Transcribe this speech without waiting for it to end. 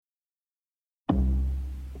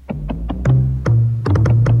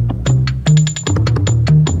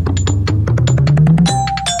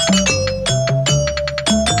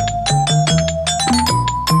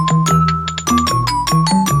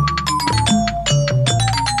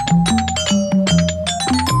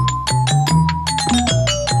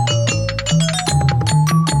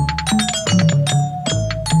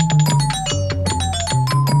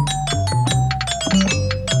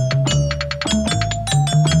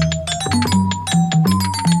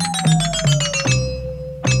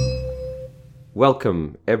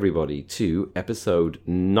Welcome, everybody, to episode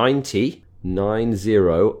 90 of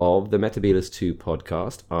the Metabolus 2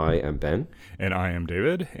 podcast. I am Ben. And I am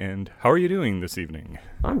David. And how are you doing this evening?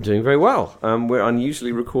 I'm doing very well. We're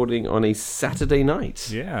unusually recording on a Saturday night.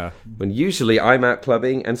 Yeah. When usually I'm out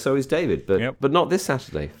clubbing, and so is David, but not this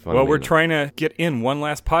Saturday. Well, we're trying to get in one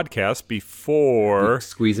last podcast before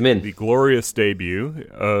squeeze them in. The glorious debut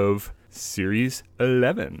of Series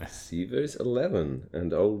 11. Series 11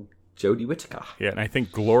 and old Jodie Whittaker. Yeah, and I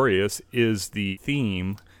think glorious is the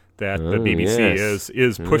theme that the BBC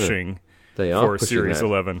is pushing they are for pushing Series that.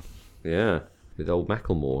 11. Yeah, with old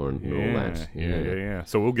Macklemore and all that. Yeah.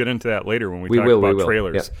 So we'll get into that later when we talk will. about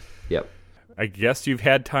trailers. Yep. I guess you've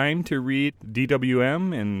had time to read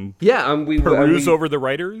DWM and we peruse over the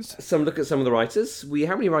writers? Look at some of the writers.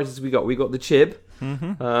 How many writers have we got? We got the Chib.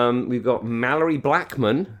 Mm-hmm. We've got Mallory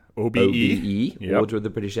Blackman. OBE. Yep. Order of the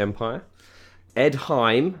British Empire. Ed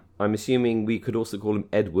Heim. I'm assuming we could also call him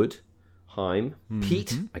Edward Heim. Mm-hmm.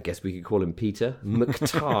 Pete. I guess we could call him Peter.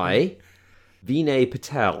 McTighe. Vinay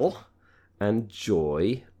Patel. And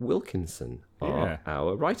Joy Wilkinson are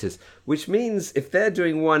our writers. Which means if they're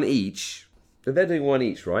doing one each, right?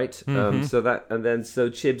 Mm-hmm. So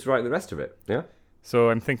Chib's writing the rest of it, yeah?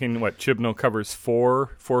 So I'm thinking, Chibnall covers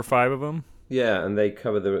four or five of them? Yeah, and they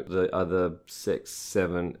cover the other 6,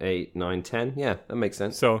 7, 8, 9, 10. Yeah, that makes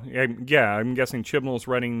sense. So, I'm guessing Chibnall's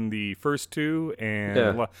writing the first two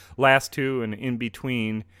and last two, and in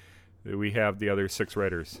between, we have the other 6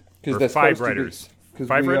 writers. Or 5 writers.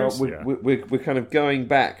 We're kind of going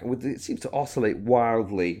back. It seems to oscillate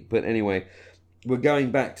wildly, but anyway, we're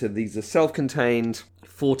going back to these are self-contained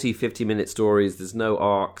 40, 50-minute stories. There's no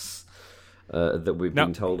arcs that we've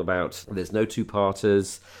been told about. There's no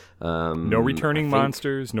two-parters. No returning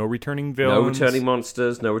monsters, no returning villains. No returning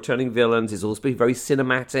monsters, no returning villains. It's all supposed to be very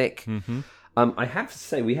cinematic. Mm-hmm. I have to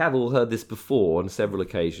say, we have all heard this before on several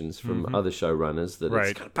occasions from other showrunners, that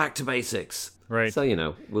it's kind of back to basics. Right.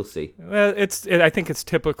 So, we'll see. Well, I think it's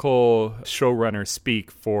typical showrunner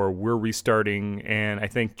speak for we're restarting, and I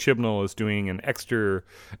think Chibnall is doing an extra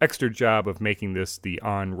job of making this the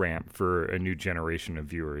on-ramp for a new generation of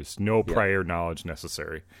viewers. No prior knowledge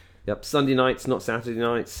necessary. Yep, Sunday nights, not Saturday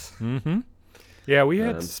nights. Mm-hmm. Yeah, we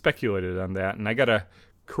had speculated on that, and I got a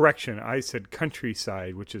correction. I said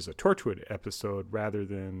Countryside, which is a Torchwood episode, rather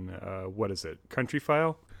than, Country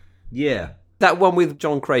File? Yeah. That one with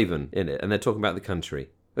John Craven in it, and they're talking about the country.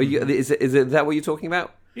 Is that what you're talking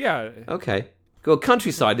about? Yeah. Okay. Well,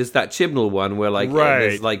 Countryside is that Chibnall one where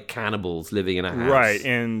there's cannibals living in a house. Right,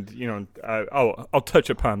 and I'll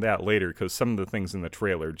touch upon that later because some of the things in the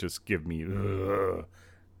trailer just give me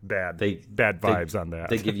bad vibes on that.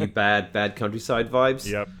 They give you bad Countryside vibes?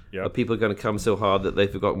 Yep. Are people going to come so hard that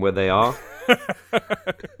they've forgotten where they are?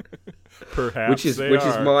 Perhaps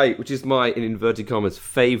which is my in inverted commas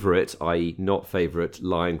favorite, i.e. not favorite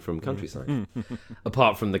line from Countryside.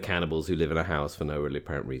 Apart from the cannibals who live in a house for no really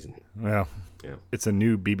apparent reason. Well, it's a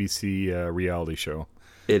new BBC reality show.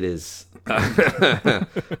 It is. So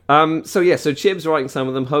Chib's writing some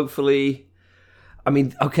of them. Hopefully,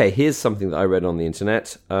 here's something that I read on the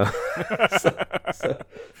internet.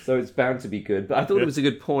 So it's bound to be good. But I thought it was a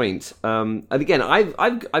good point. And again,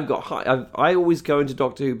 I've got high. I always go into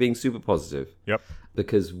Doctor Who being super positive. Yep.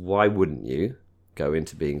 Because why wouldn't you go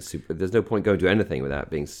into being super? There's no point going to anything without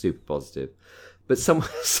being super positive. But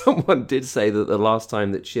someone did say that the last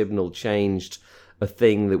time that Chibnall changed a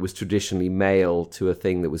thing that was traditionally male to a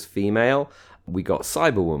thing that was female, we got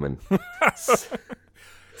Cyberwoman.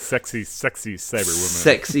 Sexy Cyberwoman.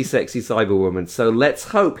 Sexy Cyberwoman. So let's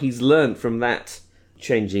hope he's learned from that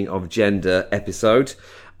changing of gender episode.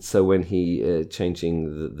 So when he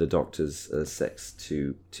changing the Doctor's sex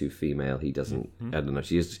to female, he doesn't. I don't know.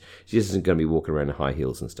 She isn't going to be walking around in high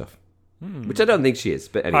heels and stuff. Which I don't think she is.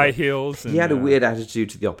 But anyway, high heels. He had a weird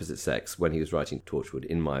attitude to the opposite sex when he was writing Torchwood,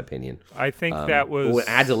 in my opinion. I think that was... Or an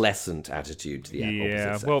adolescent attitude to the opposite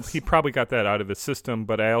sex. Yeah, well, he probably got that out of his system,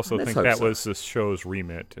 but I also think that was the show's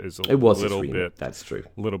remit. It was little bit. That's true.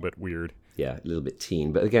 A little bit weird. Yeah, a little bit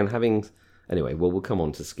teen. But again, Anyway, we'll come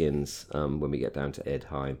on to Skins when we get down to Ed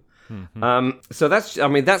Heim. Mm-hmm. So that's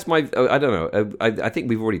my... I don't know. I think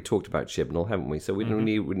we've already talked about Chibnall, haven't we? So we don't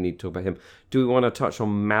need to talk about him. Do we want to touch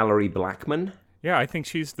on Mallory Blackman? Yeah, I think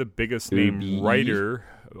she's the biggest named writer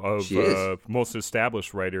most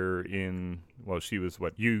established writer in... Well, she was,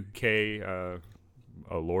 UK... a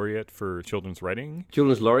laureate for children's writing?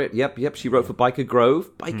 Children's laureate, yep. She wrote for Biker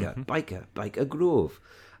Grove. Biker Grove.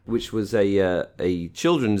 Which was a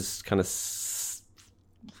children's kind of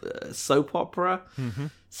soap opera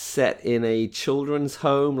set in a children's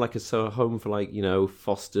home, like a home for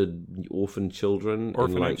fostered orphan children.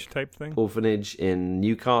 Orphanage type thing? Orphanage in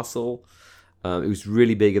Newcastle. It was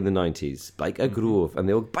really big in the 90s. Biker Grove. And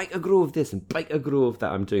they were Biker Grove this and Biker Grove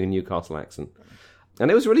that. I'm doing a Newcastle accent. And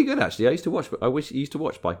it was really good, actually. I used to watch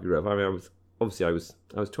Biker Grove. I mean, I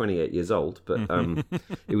was 28 years old, but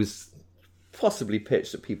it was possibly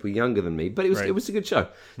pitched at people younger than me, but it was a good show.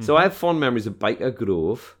 So I have fond memories of Biker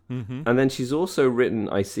Grove, and then she's also written.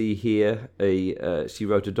 I see here she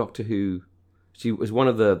wrote a Doctor Who. She was one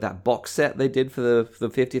of that box set they did for the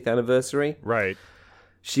 50th anniversary. Right.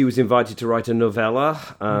 She was invited to write a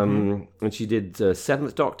novella, and she did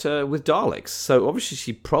Seventh Doctor with Daleks. So obviously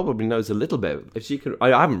she probably knows a little bit. If she can, I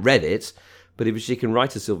haven't read it, but if she can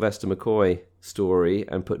write a Sylvester McCoy story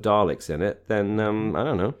and put Daleks in it, then I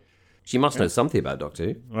don't know. She must know something about Doctor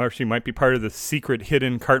Who. Or she might be part of the secret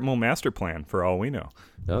hidden Cartmel master plan, for all we know.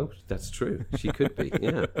 Oh, that's true. She could be,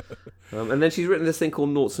 yeah. And then she's written this thing called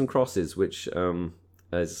Noughts and Crosses, which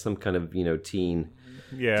is some kind of, teen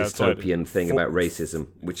dystopian thing about racism,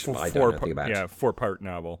 which I don't know anything about. Yeah, 4-part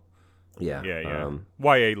novel. Yeah.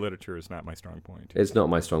 YA literature is not my strong point. It's not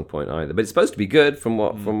my strong point either, but it's supposed to be good from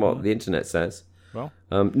what the internet says. Well,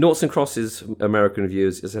 Noughts and Crosses, American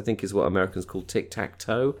reviews, I think is what Americans call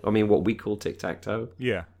tic-tac-toe. I mean, what we call tic-tac-toe.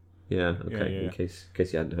 Yeah. Yeah, okay, yeah. In case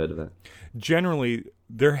you hadn't heard of that. Generally,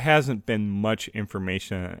 there hasn't been much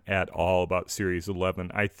information at all about Series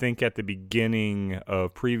 11. I think at the beginning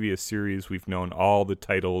of previous series, we've known all the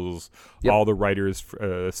titles, all the writers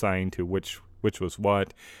assigned to which was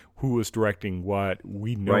what, who was directing what.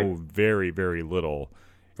 We know very, very little.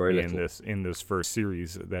 In this first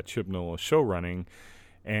series that Chibnall is show running,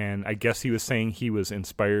 and I guess he was saying he was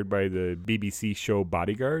inspired by the BBC show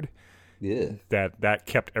Bodyguard. Yeah, that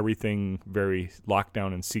kept everything very locked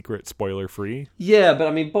down and secret, spoiler free. Yeah, but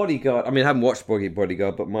I mean Bodyguard. I mean I haven't watched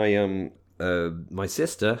Bodyguard, but my my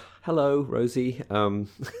sister, hello Rosie,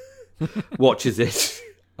 watches it.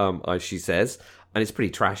 As she says, and it's pretty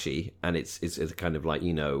trashy, and it's kind of like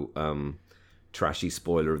trashy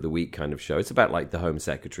spoiler of the week kind of show. It's about like the Home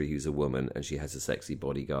Secretary who's a woman and she has a sexy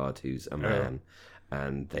bodyguard who's a man,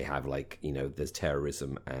 and they have there's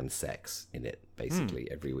terrorism and sex in it basically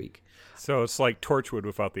every week. So it's like Torchwood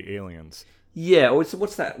without the aliens. Yeah, or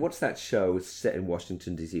what's that show? It's set in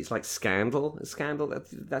Washington DC. It's like Scandal.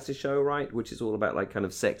 That's a show, right? Which is all about like kind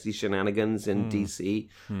of sexy shenanigans in DC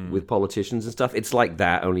with politicians and stuff. It's like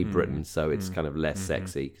that, only Britain, so it's kind of less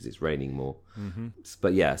sexy because it's raining more.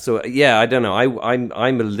 But yeah, so yeah, I don't know.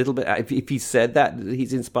 I'm a little bit. If he said that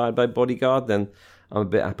he's inspired by Bodyguard, then I'm a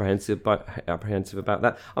bit apprehensive about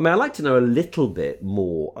that. I mean, I'd like to know a little bit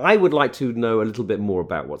more. I would like to know a little bit more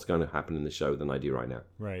about what's going to happen in the show than I do right now.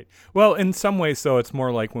 Right. Well, in some ways, though, it's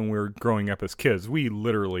more like when we were growing up as kids. We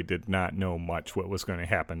literally did not know much what was going to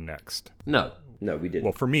happen next. No, we didn't.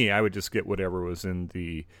 Well, for me, I would just get whatever was in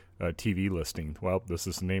the TV listing. Well, this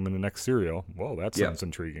is the name of the next serial. Well, that sounds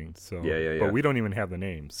intriguing. So, yeah. But we don't even have the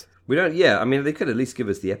names. We don't. Yeah, I mean, they could at least give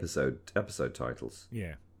us the episode titles.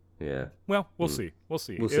 Yeah. Yeah. Well, we'll see. We'll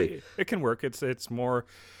see. It can work. It's more,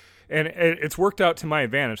 and it's worked out to my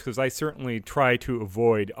advantage because I certainly try to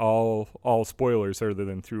avoid all spoilers other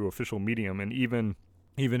than through official medium, and even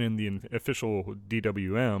in the official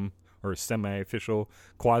DWM or semi-official,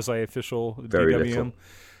 quasi-official DWM.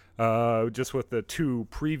 Just with the 2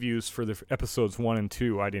 previews for the episodes 1 and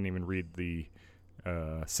 2, I didn't even read the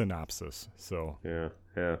synopsis. So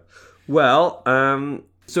yeah. Well,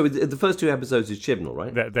 so the first 2 episodes is Chibnall,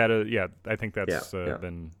 right? I think that's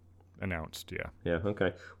been announced. Yeah. Yeah.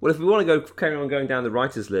 Okay. Well, if we want to carry on going down the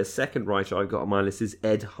writers list, second writer I've got on my list is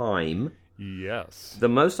Ed Heim. Yes. The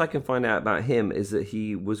most I can find out about him is that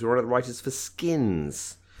he was one of the writers for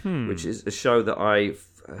Skins, which is a show that I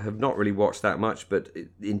have not really watched that much, but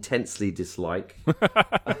intensely dislike.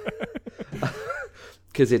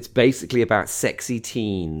 Because it's basically about sexy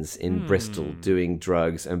teens in Bristol doing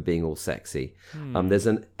drugs and being all sexy. There's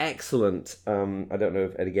an excellent. I don't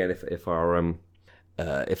know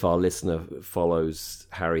if our listener follows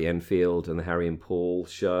Harry Enfield and the Harry and Paul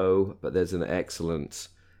show, but there's an excellent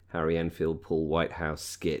Harry Enfield Paul Whitehouse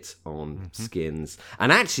skit on Skins.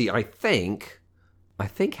 And actually, I think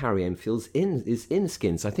Harry Enfield's is in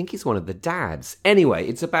Skins. I think he's one of the dads. Anyway,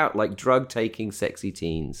 it's about like drug-taking sexy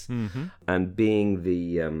teens and being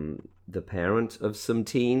the parent of some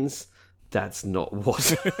teens. That's not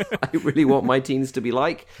what I really want my teens to be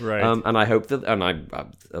like. Right. And I hope that, and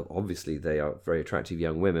obviously they are very attractive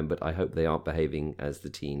young women, but I hope they aren't behaving as the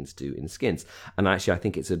teens do in Skins. And actually, I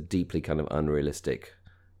think it's a deeply kind of unrealistic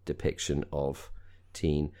depiction of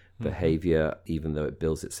teen behavior, even though it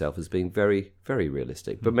bills itself as being very, very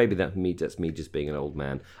realistic. But maybe that's me just being an old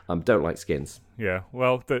man. Don't like skins. Yeah,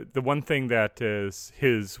 well, the one thing that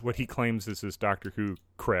is what he claims is his Doctor Who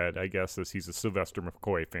cred, I guess, is he's a Sylvester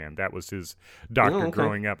McCoy fan. That was his Doctor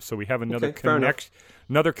growing up. So we have another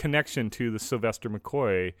connection to the Sylvester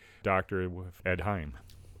McCoy Doctor with Ed Heim.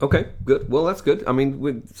 Okay, good. Well, that's good. I mean,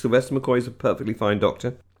 with Sylvester McCoy's a perfectly fine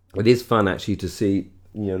Doctor. It is fun actually to see,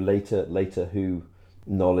 later Who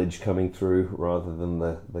knowledge coming through rather than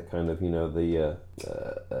the kind of the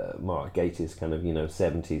Mark Gatiss kind of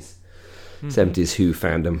 70s Who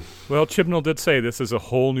fandom. Well, Chibnall did say this is a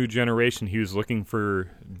whole new generation. He was looking for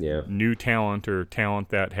new talent or talent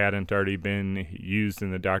that hadn't already been used in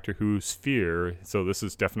the Doctor Who sphere. So this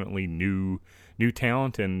is definitely new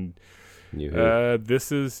talent, and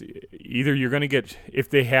this is either you're going to get, if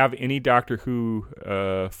they have any Doctor Who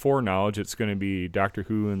foreknowledge, it's going to be Doctor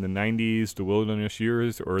Who in the 90s, the Wilderness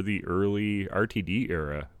Years, or the early RTD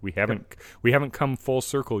era. We haven't come full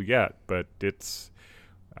circle yet, but it's.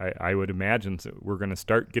 I would imagine we're going to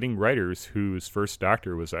start getting writers whose first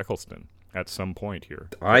Doctor was Eccleston at some point here.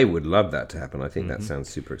 I would love that to happen. I think that sounds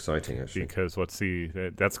super exciting, actually. Because let's see,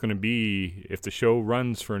 that's going to be, if the show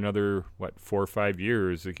runs for another, 4 or 5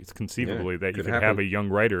 years, it's conceivably that you could have a young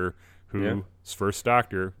writer whose first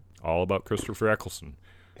Doctor, all about Christopher Eccleston.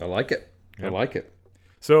 I like it. Yep. I like it.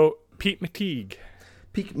 So, Pete McTeague.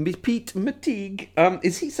 Pete McTeague.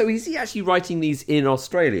 Is he actually writing these in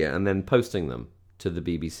Australia and then posting them to the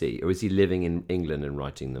BBC, or is he living in England and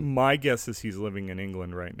writing them? My guess is he's living in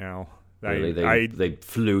England right now. Really? They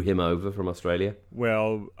flew him over from Australia?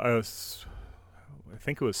 Well, I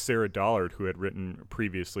think it was Sarah Dollard who had written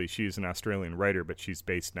previously. She's an Australian writer, but she's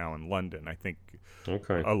based now in London. I think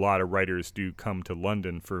a lot of writers do come to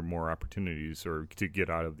London for more opportunities or to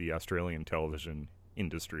get out of the Australian television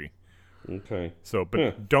industry. Okay. So,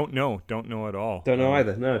 but don't know at all. Don't know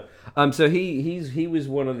either. No. So he was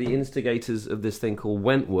one of the instigators of this thing called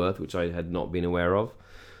Wentworth, which I had not been aware of,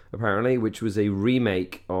 apparently, which was a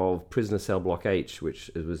remake of Prisoner Cell Block H,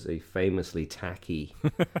 which was a famously tacky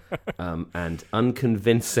and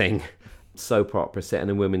unconvincing soap opera set in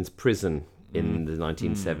a women's prison in the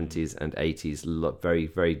 1970s and 80s. Very,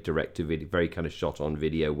 very direct to video, very kind of shot on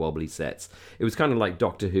video, wobbly sets. It was kind of like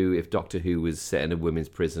Doctor Who if Doctor Who was set in a women's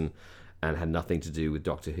prison and had nothing to do with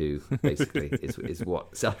Doctor Who, basically, is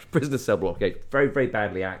what Prisoner Cell Block H. Very, very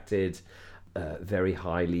badly acted, very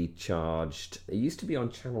highly charged. It used to be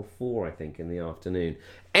on Channel 4, I think, in the afternoon.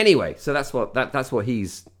 Anyway, so that's what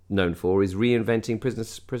he's known for, is reinventing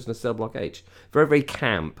Prisoner Cell Block H. Very, very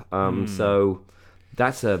camp. So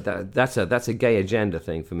that's a gay agenda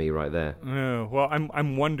thing for me right there. Well,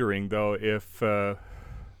 I'm wondering though if.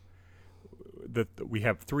 That we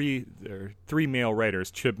have three male writers,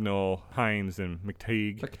 Chibnall, Himes, and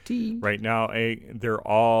McTeague. Right now, they're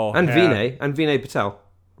all and Vinay Patel.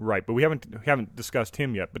 Right, but we haven't discussed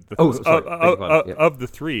him yet. But of the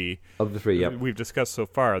three, we've discussed so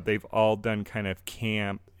far, they've all done kind of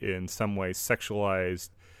camp, in some ways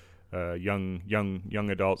sexualized, young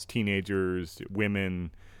adults, teenagers,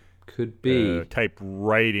 women. Could be type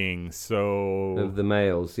writing, so of the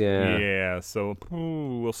males, so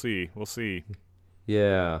we'll see.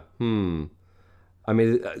 I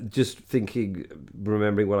mean, just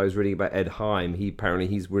remembering what I was reading about Ed Heim,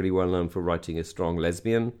 he's really well known for writing a strong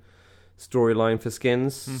lesbian storyline for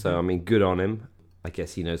Skins. So I mean, good on him. I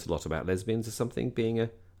guess he knows a lot about lesbians or something, being a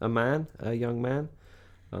young man.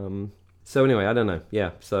 So anyway, I don't know.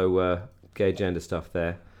 So gay agenda stuff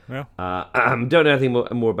there. Yeah. Don't know anything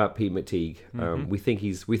more about Pete McTeague. We think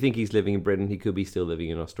he's living in Britain. He could be still living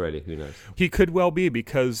in Australia. Who knows? He could well be,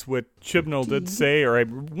 because what Chibnall did say, or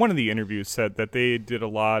one of the interviews said that they did a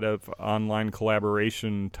lot of online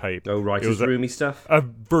collaboration type. Oh, writers' roomy stuff. A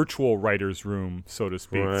virtual writers' room, so to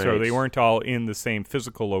speak. Right. So they weren't all in the same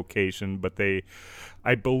physical location, but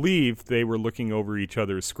I believe they were looking over each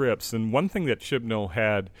other's scripts. And one thing that Chibnall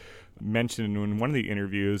had mentioned in one of the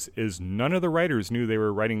interviews is none of the writers knew they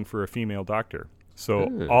were writing for a female Doctor.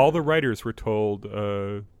 So all the writers were told,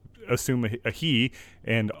 assume a he,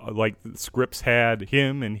 and like the scripts had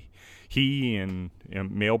him and he and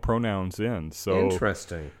male pronouns in. So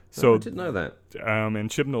interesting. So I didn't know that. And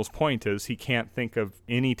Chibnall's point is he can't think of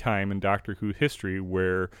any time in Doctor Who history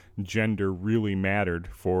where gender really mattered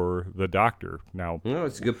for the Doctor. Now, no,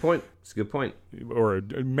 it's a good point. Or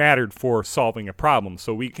it mattered for solving a problem.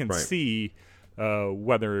 So we can see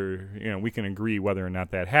whether we can agree whether or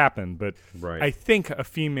not that happened. But I think a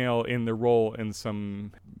female in the role in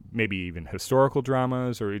some maybe even historical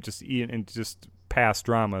dramas or just past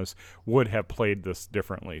dramas would have played this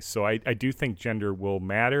differently. So I do think gender will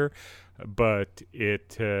matter, but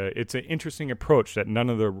it's an interesting approach that none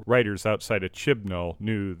of the writers outside of Chibnall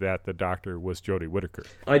knew that the Doctor was Jodie Whittaker.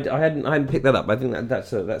 I hadn't picked that up. I think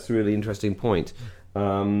that's a really interesting point.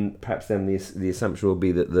 Perhaps then the assumption will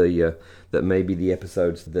be that that maybe the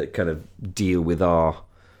episodes that kind of deal with our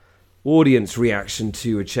audience reaction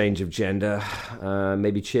to a change of gender,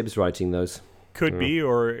 maybe Chib's writing those. Could be,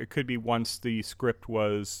 or it could be once the script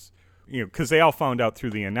was, because they all found out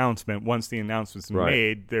through the announcement. Once the announcement was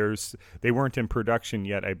made, they weren't in production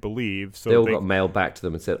yet, I believe. So they all got mailed back to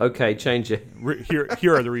them and said, "Okay, change it.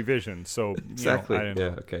 Here are the revisions." So exactly, I don't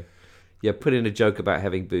know. Okay. Yeah, put in a joke about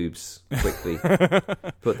having boobs quickly.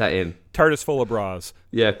 Put that in. TARDIS full of bras.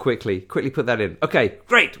 Yeah, quickly put that in. Okay,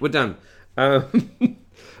 great, we're done.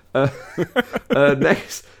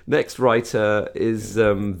 Next writer is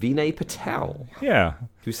Vinay Patel. Yeah,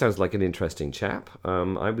 who sounds like an interesting chap. I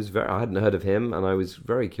hadn't heard of him, and I was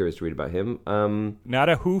very curious to read about him. Not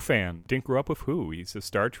a Who fan. Didn't grow up with Who. He's a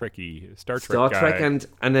Star Trek guy.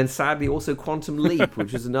 and then sadly also Quantum Leap,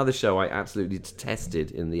 which is another show I absolutely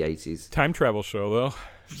detested in the 80s. Time travel show, though.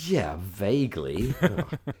 Yeah, vaguely.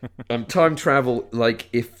 Time travel, like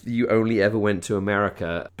if you only ever went to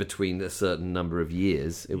America between a certain number of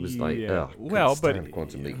years, it was like,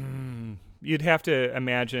 Quantum Leap. You'd have to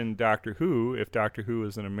imagine Doctor Who. If Doctor Who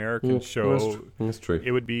is an American show, that's true.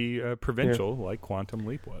 It would be provincial, like Quantum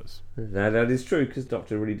Leap was. That is true, because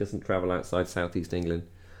Doctor really doesn't travel outside Southeast England.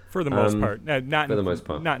 For the most part. Not for the most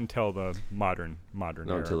part. Not until the modern era.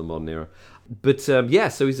 Not until the modern era. But, so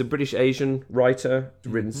he's a British-Asian writer.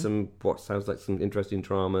 Written some, what sounds like some interesting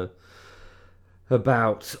drama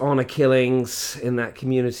about honour killings in that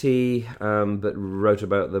community, but wrote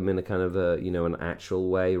about them in a kind of an actual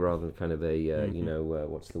way rather than kind of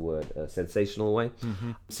a sensational way.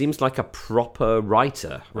 Mm-hmm. Seems like a proper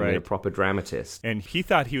writer, a proper dramatist. And he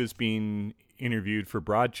thought he was being interviewed for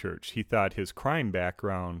Broadchurch. He thought his crime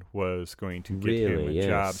background was going to get him a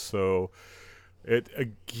job. So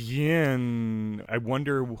I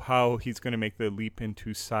wonder how he's going to make the leap into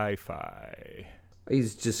sci-fi.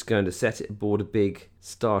 He's just going to set it aboard a big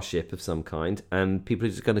starship of some kind, and people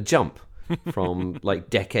are just going to jump from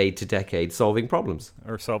like decade to decade solving problems.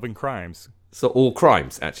 Or solving crimes. So all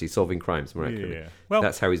crimes, actually, solving crimes. Yeah. Well,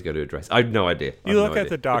 that's how he's going to address it. I have no idea. You look at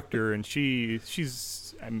the Doctor, and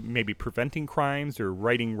she's maybe preventing crimes or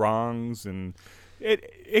righting wrongs, and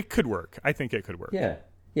it could work. I think it could work. Yeah.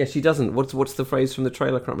 She doesn't. What's the phrase from the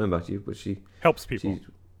trailer? I can't remember. But she helps people.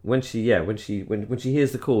 When she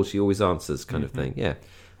hears the call, she always answers, kind of thing. Yeah.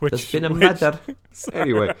 There's been a murder.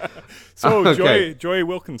 Anyway. So okay. Joy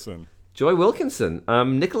Wilkinson. Joy Wilkinson.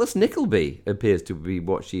 Nicholas Nickleby appears to be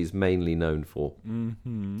what she's mainly known for,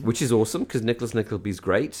 which is awesome because Nicholas Nickleby's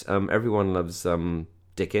great. Everyone loves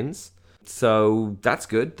Dickens. So that's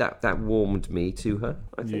good. That warmed me to her,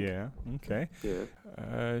 I think. Yeah, okay. Yeah.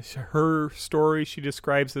 Her story she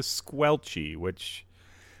describes as squelchy, which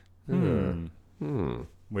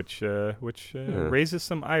raises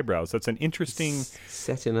some eyebrows. That's an interesting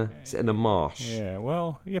set in a marsh. Yeah,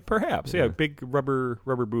 well, perhaps. Yeah, big rubber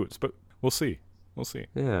boots, but we'll see.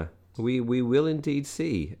 Yeah. We will indeed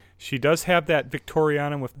see. She does have that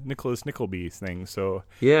Victoriana with Nicholas Nickleby thing, so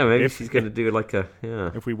yeah, maybe she's going to do like a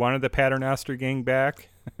If we wanted the Paternoster gang back,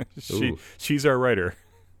 she's our writer.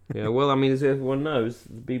 Yeah, well, I mean, as everyone knows,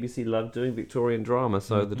 the BBC loved doing Victorian drama,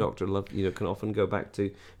 so the Doctor can often go back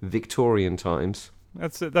to Victorian times.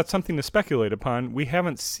 That's something to speculate upon. We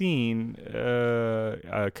haven't seen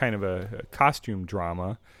a kind of a costume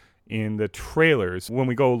drama in the trailers. When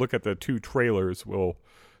we go look at the two trailers, we'll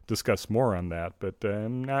discuss more on that, but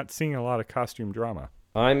I'm not seeing a lot of costume drama.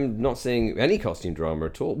 I'm not seeing any costume drama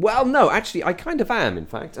at all. Well, no, actually, I kind of am, in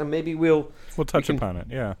fact, and maybe we'll touch upon it.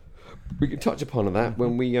 Yeah, we can touch upon that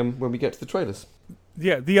when we get to the trailers.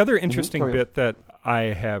 Yeah, the other interesting bit that I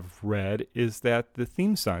have read is that the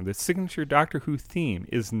theme song, the signature Doctor Who theme,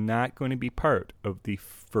 is not going to be part of the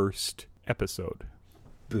first episode.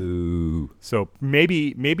 Boo. So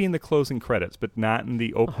maybe in the closing credits, but not in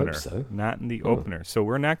the opener. I hope so. Not in the opener. So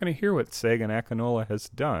we're not going to hear what Sagan Akinola has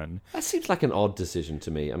done. That seems like an odd decision to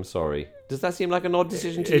me. I'm sorry. Does that seem like an odd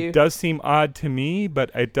decision to you? It does seem odd to me, but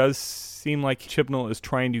it does seem like Chibnall is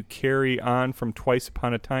trying to carry on from Twice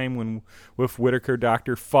Upon a Time with Whittaker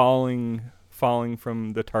Doctor falling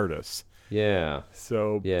from the TARDIS. Yeah.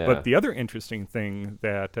 So, yeah. But the other interesting thing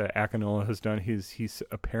that Akinola has done is he's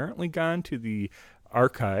apparently gone to the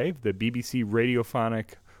archive, the BBC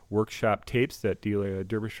Radiophonic Workshop tapes that Delia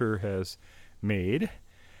Derbyshire has made,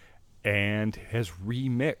 and has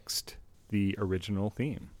remixed the original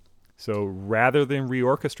theme. So rather than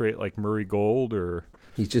reorchestrate like Murray Gold or...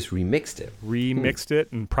 He's just remixed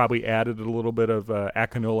it. And probably added a little bit of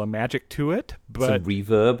Akinola magic to it. But some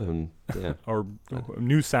reverb and or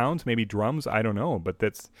new sounds, maybe drums, I don't know. But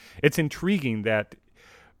it's intriguing that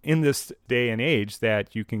in this day and age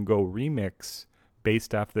that you can go remix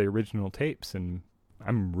based off the original tapes. And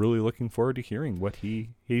I'm really looking forward to hearing what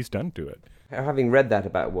he's done to it. Having read that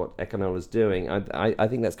about what Ekanola's doing, I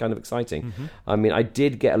think that's kind of exciting. I mean, I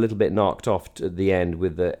did get a little bit knocked off at the end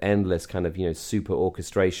with the endless kind of, super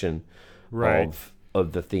orchestration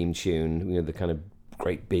of the theme tune, the kind of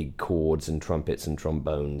great big chords and trumpets and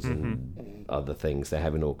trombones and other things. They're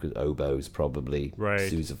having oboes probably,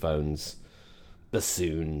 sousaphones,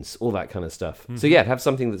 bassoons, all that kind of stuff. So have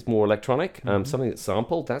something that's more electronic, something that's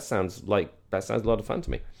sampled. That sounds a lot of fun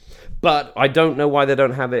to me. But I don't know why they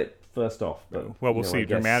don't have it first off. But, we'll see.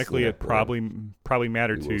 Dramatically, it probably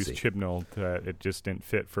mattered to Chibnall that it just didn't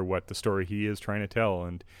fit for what the story he is trying to tell,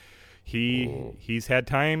 and he's had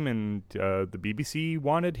time, and the BBC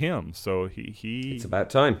wanted him, so he. It's about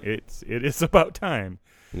time. It is about time.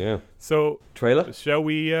 Yeah. So trailer. Shall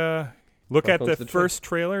we look at the first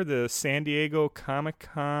trailer, the San Diego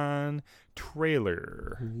Comic-Con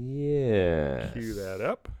trailer? Yeah. Cue that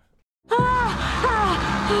up.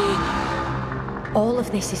 All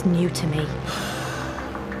of this is new to me.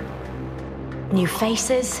 New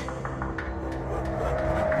faces.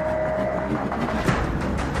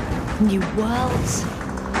 New worlds.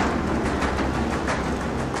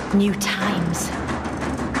 New times.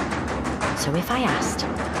 So if I asked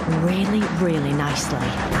really, really nicely,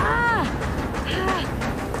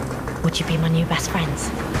 would you be my new best friends?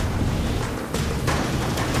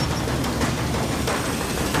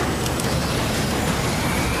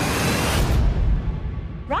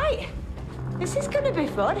 Right. This is going to be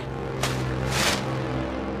fun.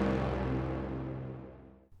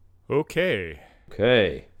 Okay.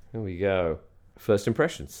 Here we go. First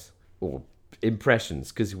impressions. Or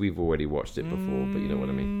impressions, because we've already watched it before, but you know what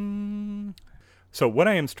I mean. So what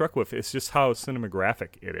I am struck with is just how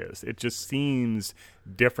cinematographic it is. It just seems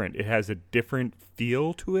different. It has a different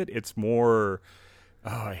feel to it. It's more,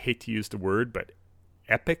 I hate to use the word, but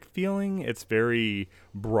epic feeling. It's very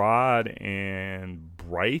broad and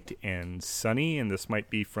bright and sunny, and this might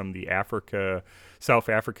be from the South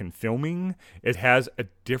African filming. It has a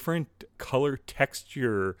different color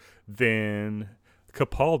texture than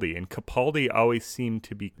Capaldi, and Capaldi always seemed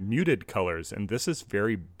to be muted colors, and this is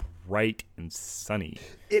very bright and sunny.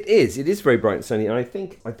 It is very bright and sunny, and I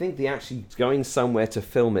think the actually going somewhere to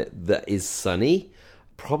film it that is sunny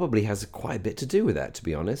probably has quite a bit to do with that, to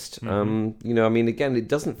be honest. I mean, again, it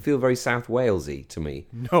doesn't feel very South Walesy to me.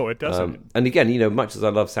 No, it doesn't. And again, much as I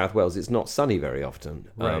love South Wales, it's not sunny very often,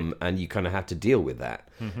 and you kind of have to deal with that.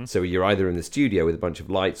 So you're either in the studio with a bunch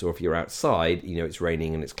of lights, or if you're outside, it's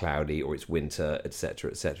raining and it's cloudy, or it's winter,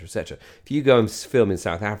 etc., etc., etc. If you go and film in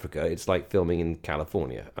South Africa, it's like filming in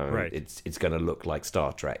California. It's going to look like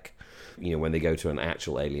Star Trek. When they go to an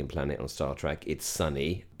actual alien planet on Star Trek, it's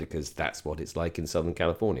sunny because that's what it's like in Southern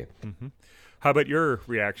California. How about your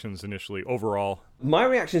reactions initially, overall? My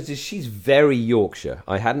reactions is she's very Yorkshire.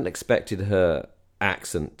 I hadn't expected her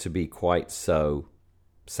accent to be quite so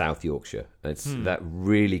South Yorkshire. That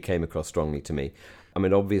really came across strongly to me. I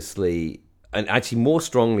mean, obviously, and actually more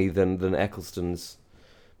strongly than Eccleston's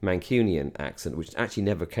Mancunian accent, which actually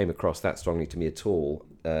never came across that strongly to me at all.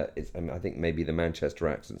 I think maybe the Manchester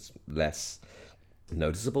accent's less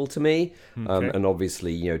noticeable to me. And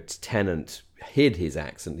obviously, Tennant hid his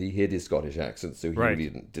accent. He hid his Scottish accent, so he really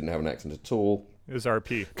didn't have an accent at all. It was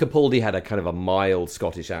RP. Capaldi had a kind of a mild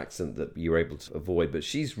Scottish accent that you were able to avoid, but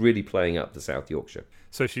she's really playing up the South Yorkshire.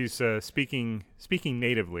 So she's speaking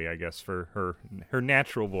natively, I guess, for her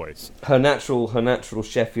natural voice. Her natural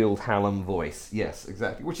Sheffield Hallam voice. Yes,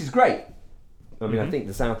 exactly. Which is great. I mean, I think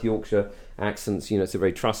the South Yorkshire accents, it's a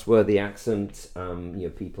very trustworthy accent.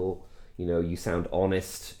 People, you sound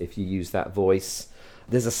honest if you use that voice.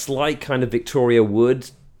 There's a slight kind of Victoria Wood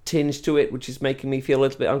tinge to it, which is making me feel a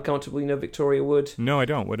little bit uncomfortable. Victoria Wood? No, I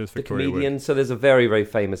don't. What is Victoria Wood? The comedian. So there's a very, very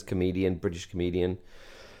famous comedian, British comedian.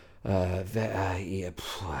 What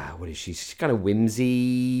is she? She's kind of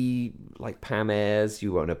whimsy, like Pam Ayres.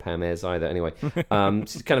 You won't know Pam Ayres either. Anyway,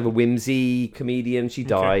 she's kind of a whimsy comedian. She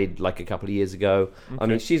died like a couple of years ago. I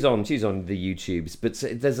mean, she's on the YouTubes, but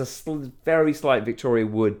there's a very slight Victoria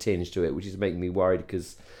Wood tinge to it, which is making me worried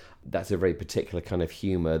because that's a very particular kind of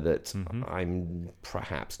humour that I'm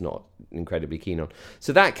perhaps not incredibly keen on.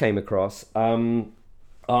 So that came across.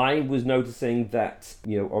 I was noticing that,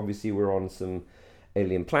 obviously we're on some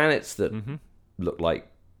alien planets that look like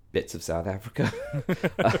bits of South Africa.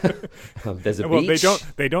 There's a well, beach.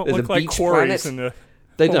 They don't There's look a like beach quarries planet. in the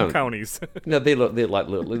They home don't. counties. No, they look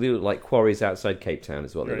like quarries outside Cape Town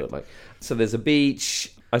is what they Right. look like. So there's a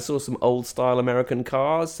beach. I saw some old style American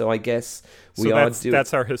cars, so I guess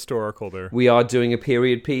that's our historical there. we are doing a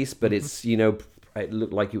period piece, but it's, it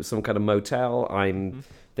looked like it was some kind of motel. I'm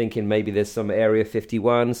thinking maybe there's some Area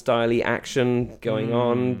 51 styly action going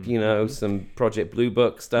on, some Project Blue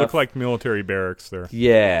Book stuff. Look like military barracks there.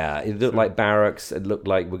 Yeah, it looked like barracks. It looked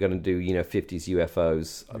like we're going to do, 50s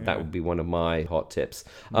UFOs. That would be one of my hot tips.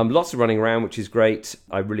 Lots of running around, which is great.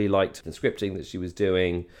 I really liked the scripting that she was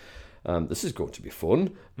doing. This is going to be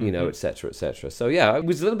fun, et cetera, et cetera. So, yeah, it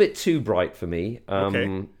was a little bit too bright for me.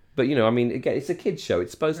 Okay. But, again, it's a kid's show.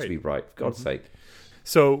 It's supposed to be bright, for God's sake.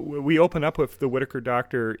 So we open up with the Whittaker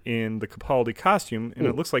doctor in the Capaldi costume, and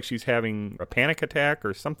it looks like she's having a panic attack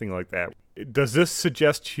or something like that. Does this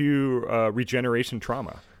suggest to you regeneration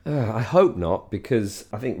trauma? I hope not, because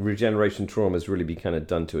I think regeneration trauma has really been kind of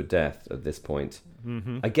done to a death at this point.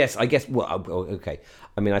 Mm-hmm. I guess, well, okay.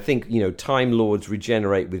 I mean, I think, Time Lords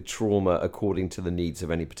regenerate with trauma according to the needs of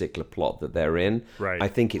any particular plot that they're in. Right. I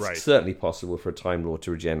think it's certainly possible for a Time Lord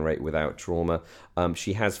to regenerate without trauma.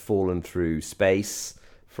 She has fallen through space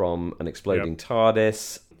from an exploding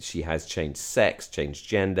TARDIS. She has changed sex, changed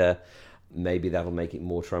gender. Maybe that'll make it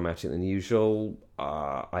more traumatic than usual.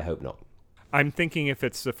 I hope not. I'm thinking if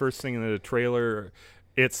it's the first thing in the trailer,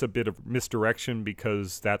 it's a bit of misdirection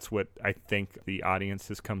because that's what I think the audience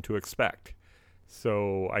has come to expect.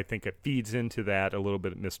 So I think it feeds into that a little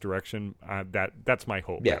bit of misdirection. That's my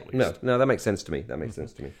hope. Yeah, at least. no, that makes sense to me.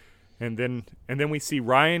 And then we see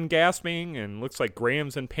Ryan gasping, and looks like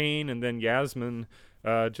Graham's in pain, and then Yasmin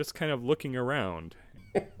just kind of looking around.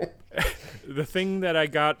 The thing that I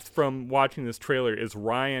got from watching this trailer is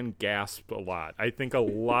Ryan gasped a lot. I think a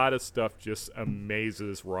lot of stuff just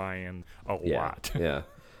amazes Ryan a lot. Yeah.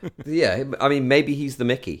 Yeah, I mean, maybe he's the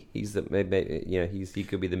Mickey. He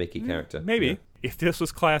could be the Mickey character. Maybe. Yeah. If this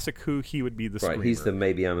was classic Who, he would be the screamer. Right, he's the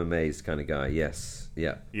maybe I'm amazed kind of guy. Yes.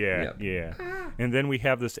 Yeah. Yeah. And then we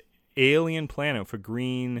have this alien planet with a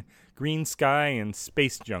green sky and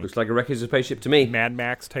space junk. Looks like a wreckage of a spaceship to me. Mad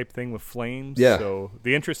Max type thing with flames. Yeah. So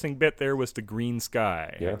the interesting bit there was the green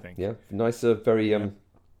sky, I think. Yeah. Nice, very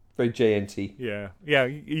JNT. Yeah.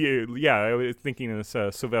 I was thinking of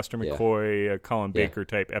this Sylvester McCoy, Colin Baker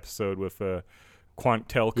type episode with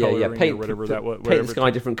Quantel coloring or whatever that was. Paint the sky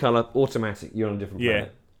different color, automatic. You're on a different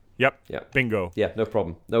planet. Yep. Bingo. Yeah, no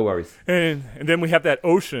problem. No worries. And then we have that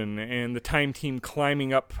ocean and the Time Team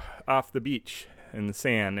climbing up off the beach in the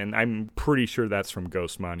sand, and I'm pretty sure that's from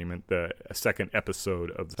Ghost Monument, the second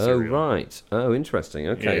episode of the serial. Oh, right. Oh, interesting.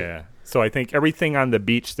 Okay. Yeah. So I think everything on the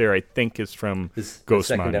beach there, I think, is from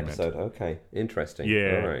Ghost Monument. Episode. Okay. Interesting.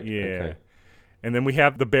 Yeah. All right. Yeah. Okay. And then we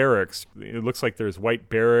have the barracks. It looks like there's white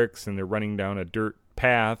barracks, and they're running down a dirt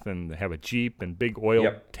path, and they have a Jeep and big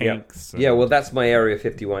oil tanks. Yeah, well, that's my Area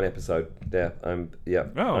 51 episode. There, I'm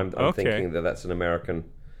okay. thinking that's an American,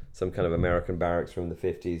 some kind of American barracks from the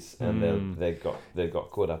 50s, and they got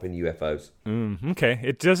caught up in UFOs. Okay,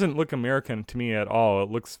 it doesn't look American to me at all. It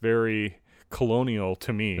looks very colonial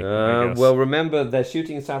to me. I guess. Well, remember they're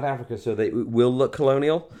shooting in South Africa, so they will look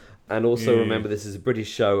colonial. And also remember, this is a British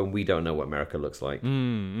show, and we don't know what America looks like.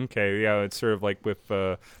 Okay, yeah, it's sort of like with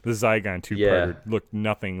the Zygon two-parter, looked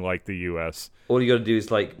nothing like the U.S. All you got to do is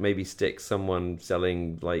maybe stick someone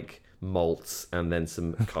selling malts and then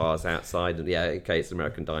some cars outside, and it's an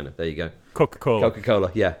American diner. There you go.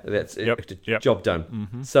 Coca-Cola, yeah, that's Yep. Job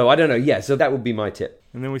done. So I don't know. Yeah, so that would be my tip.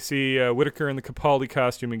 And then we see Whittaker in the Capaldi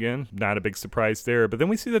costume again. Not a big surprise there, but then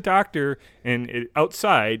we see the doctor and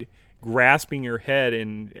outside, grasping her head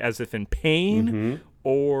as if in pain,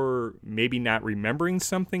 or maybe not remembering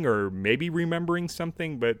something, or maybe remembering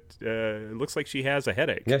something, but it looks like she has a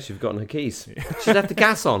headache. Yeah, she's forgotten her keys. She left the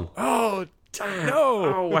gas on. Oh,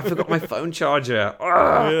 no. Oh, I forgot my phone charger.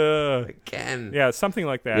 Again. Yeah, something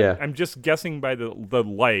like that. Yeah. I'm just guessing by the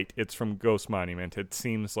light, it's from Ghost Monument. It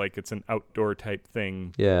seems like it's an outdoor type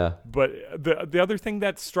thing. Yeah. But the other thing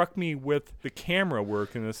that struck me with the camera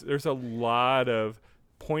work in this, there's a lot of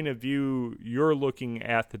point of view. You're looking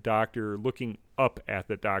at the doctor, looking up at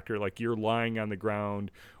the doctor, like you're lying on the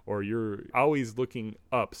ground, or you're always looking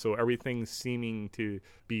up, so everything's seeming to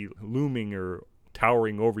be looming or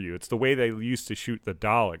towering over you. It's the way they used to shoot the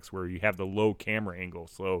Daleks, where you have the low camera angle.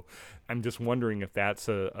 So I'm just wondering if that's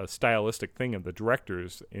a stylistic thing of the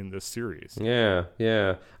directors in this series. Yeah.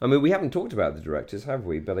 I mean, we haven't talked about the directors, have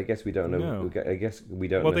we? But I guess we don't know. No. I guess we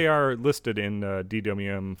don't know. Well, they are listed in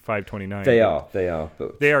DWM 529. They are.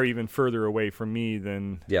 But they are even further away from me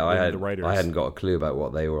than the writers. I hadn't got a clue about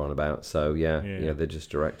what they were on about. So yeah, they're just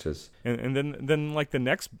directors. And then like the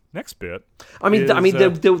next bit. I mean,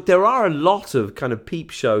 there are a lot of kind of peep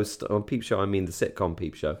show. On Peep Show, I mean the sitcom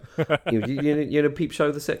Peep Show. you know Peep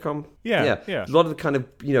Show, the sitcom. Yeah. A lot of the kind of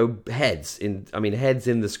heads in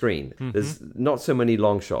the screen. Mm-hmm. There's not so many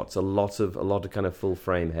long shots. A lot of kind of full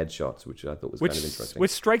frame headshots, which I thought was kind of interesting.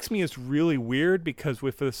 Which strikes me as really weird because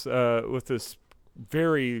with this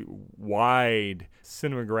very wide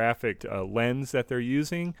cinematographic lens that they're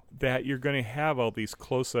using, that you're going to have all these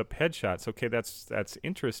close-up headshots. Okay, that's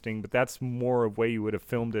interesting, but that's more of the way you would have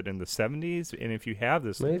filmed it in the 70s. And if you have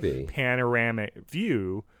this panoramic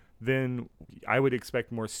view, then I would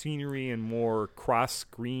expect more scenery and more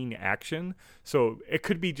cross-screen action. So it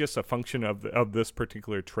could be just a function of this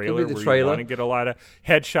particular trailer where you want to get a lot of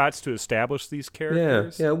headshots to establish these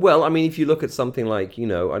characters. Yeah. Well, I mean, if you look at something like, I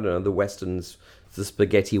don't know, the westerns, the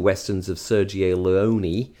spaghetti westerns of Sergio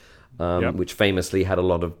Leone, which famously had a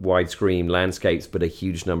lot of widescreen landscapes but a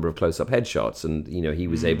huge number of close-up headshots. And, he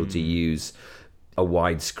was able to use a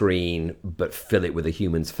widescreen but fill it with a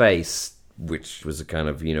human's face, which was a kind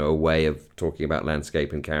of, a way of talking about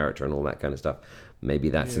landscape and character and all that kind of stuff. Maybe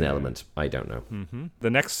that's an element. I don't know. Mm-hmm. The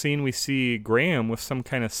next scene, we see Graham with some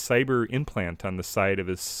kind of cyber implant on the side of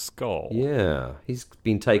his skull. Yeah, he's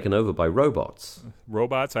been taken over by robots.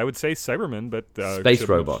 Robots, I would say Cybermen, but... Space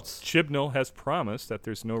robots. Chibnall has promised that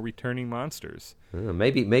there's no returning monsters.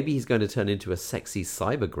 Maybe he's going to turn into a sexy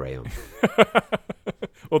cyber Graham.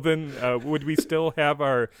 Well, then, would we still have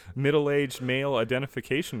our middle-aged male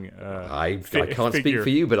identification? I can't speak for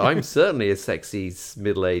you, but I'm certainly a sexy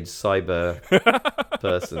middle-aged cyber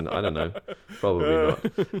person. I don't know. Probably not.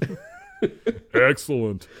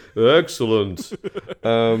 Excellent. Who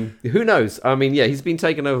knows? I mean, he's been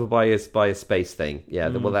taken over by a space thing. Yeah,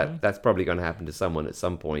 well, that's probably going to happen to someone at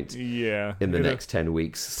some point. Yeah, in the next 10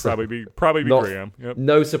 weeks. So probably be Graham. Yep.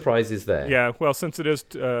 No surprises there. Yeah, well, since it is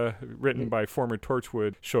written by former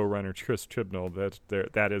Torchwood showrunner Chris Chibnall,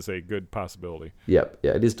 that is a good possibility. Yep.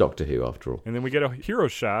 Yeah, it is Doctor Who after all. And then we get a hero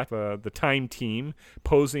shot, the Time Team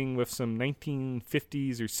posing with some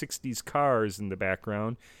 1950s or 60s cars in the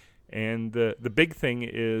background. And the big thing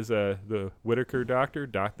is the Whittaker doctor.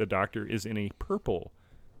 The doctor is in a purple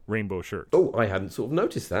rainbow shirt. Oh, I hadn't sort of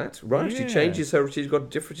noticed that. Right, yeah. She changes her. She's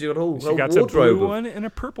got a whole got wardrobe. A blue one and a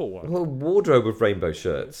purple one. A whole wardrobe of rainbow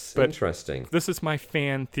shirts. But interesting. This is my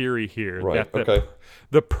fan theory here. Right. That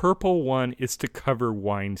the purple one is to cover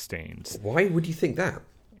wine stains. Why would you think that?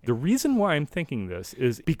 The reason why I'm thinking this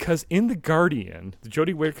is because in The Guardian,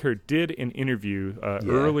 Jodie Whittaker did an interview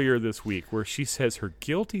earlier this week where she says her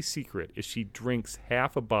guilty secret is she drinks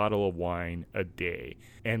half a bottle of wine a day.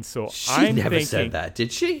 And so she never said that,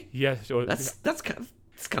 did she? Yes. That's kind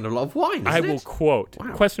of a lot of wine, isn't it? I will quote. Wow.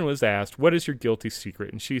 The question was asked, what is your guilty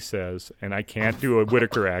secret? And she says, and I can't do a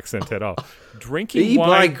Whittaker accent at all, drinking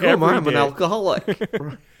wine every day. I'm an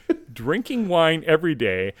alcoholic. Drinking wine every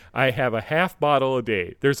day, I have a half bottle a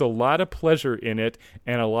day. There's a lot of pleasure in it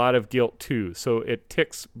and a lot of guilt too. So it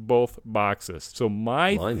ticks both boxes. So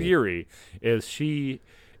my theory is she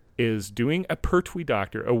is doing a Pertwee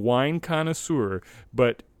doctor, a wine connoisseur,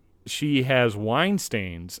 but she has wine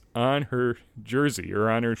stains on her jersey or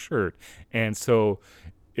on her shirt. And so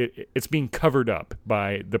it's being covered up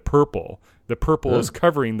by the purple. The purple is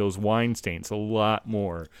covering those wine stains a lot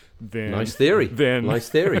more than nice theory.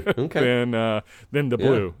 Okay. Than the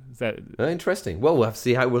blue. Is that interesting? Well, we'll have to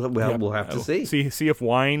see how we'll have to see. See if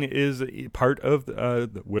wine is part of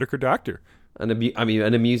the Whittaker Doctor. An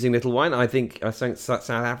amusing little wine. I think South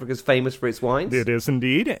Africa's famous for its wines. It is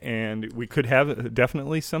indeed, and we could have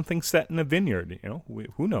definitely something set in a vineyard.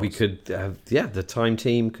 Who knows? We could have, the Time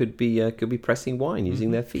Team could be pressing wine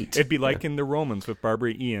using their feet. It'd be like in The Romans with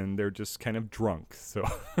Barbara Ian. They're just kind of drunk. So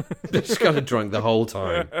they're just kind of drunk the whole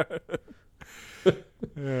time.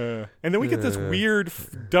 And then we get this weird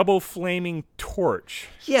double flaming torch.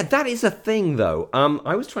 Yeah, that is a thing, though.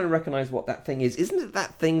 I was trying to recognize what that thing is. Isn't it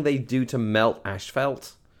that thing they do to melt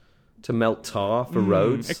asphalt? To melt tar for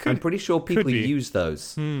roads? I'm pretty sure people use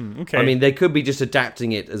those. Okay. I mean, they could be just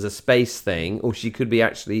adapting it as a space thing, or she could be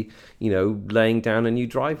actually, laying down a new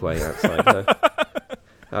driveway outside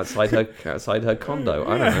her condo.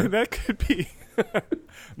 I don't know. That could be...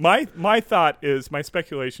 My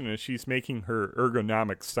speculation is she's making her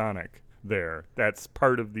ergonomic Sonic there. That's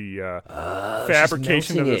part of the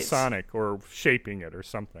fabrication of the Sonic, or shaping it or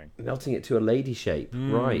something. Melting it to a lady shape,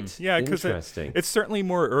 right. Yeah, because interesting. It's certainly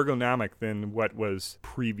more ergonomic than what was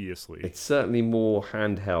previously. It's certainly more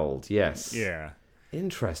handheld, yes. Yeah.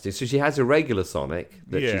 Interesting. So she has a regular Sonic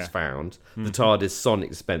that she's found, the TARDIS Sonic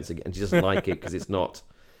dispenser, and she doesn't like it because it's not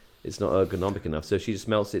ergonomic enough. So she just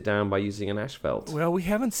melts it down by using an asphalt. Well, we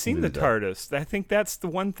haven't seen the TARDIS. I think that's the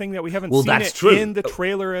one thing that we haven't seen in the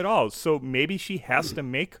trailer at all. So maybe she has to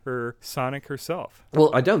make her Sonic herself.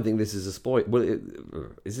 Well, I don't think this is a spoiler. Well,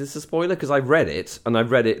 is this a spoiler? Because I've read it, and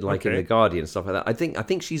I've read it like in The Guardian and stuff like that. I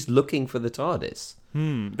think she's looking for the TARDIS.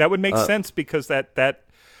 That would make sense because that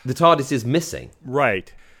the TARDIS is missing.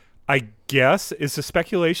 Right. I guess, is the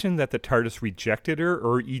speculation that the TARDIS rejected her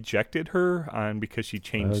or ejected her because she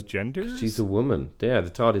changed genders? She's a woman. Yeah, the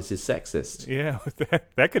TARDIS is sexist. Yeah,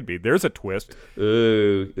 that could be. There's a twist.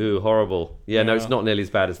 Ooh, horrible. Yeah, no, it's not nearly as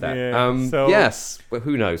bad as that. Yeah, yes, but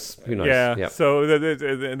who knows? Yeah, yep. So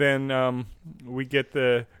then we get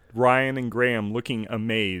the Ryan and Graham looking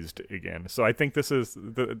amazed again. So I think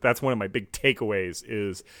that's one of my big takeaways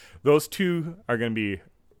is those two are going to be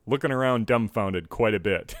looking around dumbfounded quite a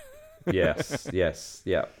bit. yes,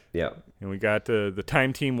 yeah. And we got the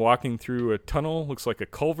time team walking through a tunnel, looks like a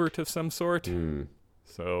culvert of some sort.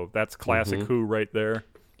 So that's classic Who right there.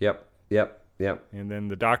 Yep. And then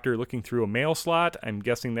the Doctor looking through a mail slot. I'm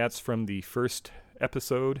guessing that's from the first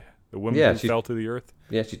episode, the woman who fell to the earth.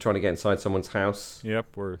 Yeah, she's trying to get inside someone's house.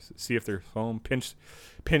 Yep, or see if they're home.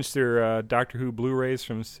 Pinch their Doctor Who Blu-rays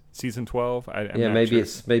from season 12. Maybe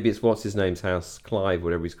it's what's his name's house, Clive,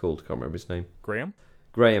 whatever he's called. Can't remember his name.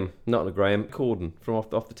 Graham, not a Graham. Corden from off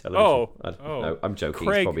the television. I don't know. I'm joking.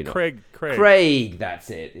 Craig, it's probably not. Craig. That's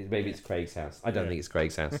it. Maybe it's Craig's house. I don't think it's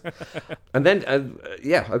Craig's house. And then,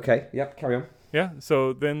 carry on. Yeah,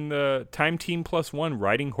 so then the Time Team +1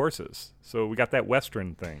 riding horses. So we got that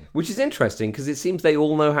Western thing. Which is interesting because it seems they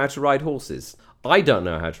all know how to ride horses. I don't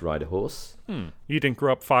know how to ride a horse. You didn't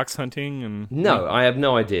grow up fox hunting? No, I have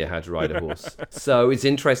no idea how to ride a horse. So it's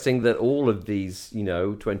interesting that all of these,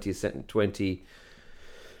 late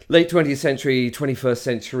 20th century, 21st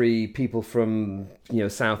century people from,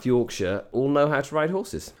 South Yorkshire all know how to ride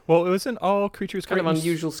horses. Well, it wasn't all creatures kind of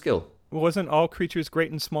unusual skill. Wasn't All Creatures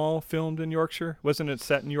Great and Small filmed in Yorkshire? Wasn't it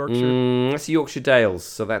set in Yorkshire? That's Yorkshire Dales,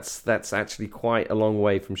 so that's actually quite a long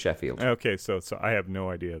way from Sheffield. Okay, so I have no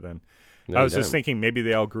idea then. No, I was just thinking maybe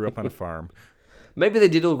they all grew up on a farm. Maybe they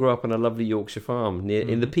did all grow up on a lovely Yorkshire farm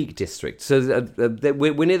in the Peak District. So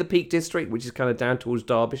we're near the Peak District, which is kind of down towards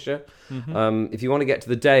Derbyshire. If you want to get to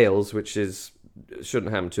the Dales, which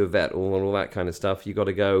shouldn't happen to a vet, all that kind of stuff, you got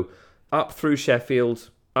to go up through Sheffield,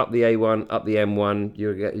 up the A1, up the M1.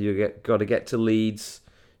 You got to get to Leeds.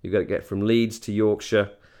 You got to get from Leeds to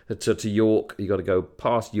Yorkshire to York. You got to go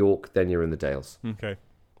past York, then you're in the Dales. Okay.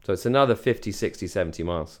 So it's another 50, 60, 70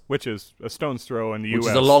 miles. Which is a stone's throw in the US. Which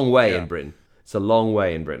is a long way in Britain. It's a long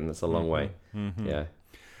way in Britain. It's a long way. Yeah.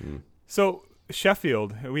 So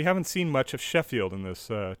Sheffield, we haven't seen much of Sheffield in this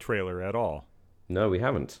trailer at all. No, we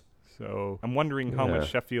haven't. So I'm wondering how much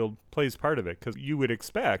Sheffield plays part of it, because you would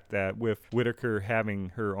expect that with Whittaker having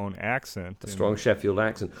her own accent. A strong Sheffield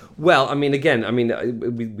accent. Well,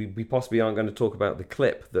 we possibly aren't going to talk about the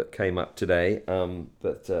clip that came up today,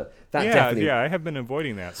 but that definitely... Yeah, I have been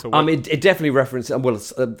avoiding that. So it definitely references...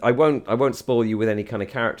 I won't spoil you with any kind of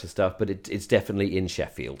character stuff, but it's definitely in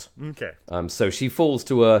Sheffield. Okay. So she falls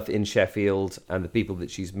to Earth in Sheffield, and the people that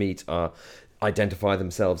she's meet identify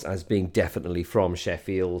themselves as being definitely from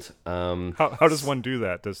Sheffield. How does one do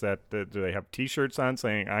that? Do they have T-shirts on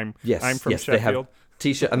saying I'm from Sheffield? They have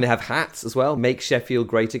T-shirt, and they have hats as well. Make Sheffield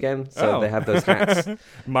great again. So they have those hats.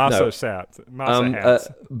 Masa hats.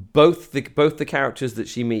 Both the characters that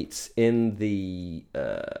she meets in the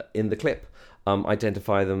clip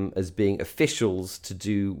identify them as being officials to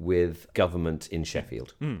do with government in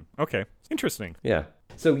Sheffield. Okay, interesting. Yeah.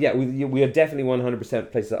 So we are definitely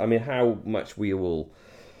 100% places. I mean, how much we will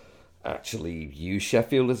actually use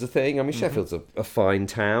Sheffield as a thing. I mean, Sheffield's a fine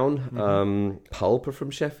town. Pulp are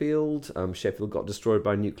from Sheffield. Sheffield got destroyed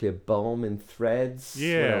by a nuclear bomb in Threads.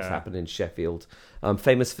 Yeah. What else happened in Sheffield?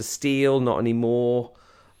 Famous for steel, not anymore.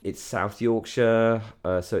 It's South Yorkshire,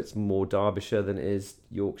 so it's more Derbyshire than it is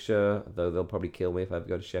Yorkshire, though they'll probably kill me if I ever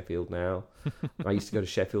go to Sheffield now. I used to go to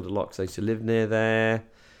Sheffield a lot because I used to live near there.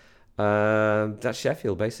 That's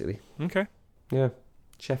Sheffield, basically. Okay. Yeah,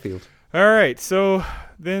 Sheffield. All right, so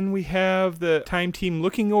then we have the time team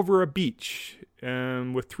looking over a beach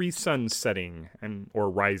with 3 suns setting or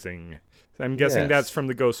rising. I'm guessing that's from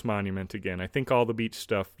the Ghost Monument again. I think all the beach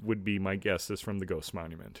stuff would be, my guess, is from the Ghost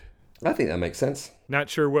Monument. I think that makes sense. Not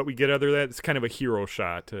sure what we get other than that. It's kind of a hero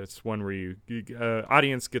shot. It's one where you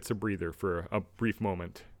audience gets a breather for a brief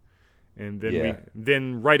moment. And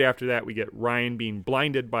then right after that, we get Ryan being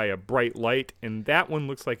blinded by a bright light, and that one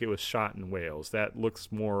looks like it was shot in Wales. That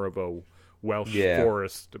looks more of a Welsh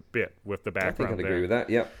forest bit with the background. I think I'd agree with that.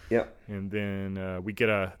 Yep. And then we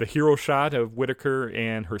get the hero shot of Whittaker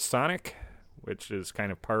and her Sonic, which is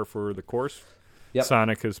kind of par for the course. Yep.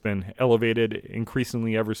 Sonic has been elevated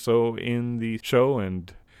increasingly ever so in the show,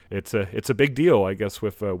 and it's a big deal, I guess,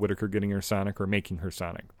 with Whittaker getting her Sonic or making her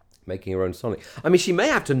Sonic. Making her own Sonic. I mean, she may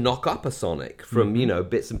have to knock up a Sonic from,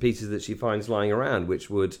 bits and pieces that she finds lying around, which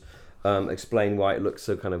would explain why it looks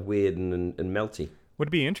so kind of weird and melty.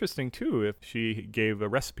 Would be interesting, too, if she gave a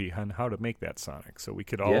recipe on how to make that Sonic, so we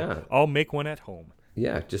could all make one at home.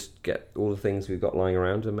 Yeah, just get all the things we've got lying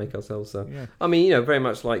around and make ourselves. I mean, very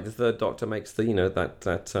much like the Third Doctor makes the,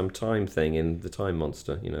 that time thing in the Time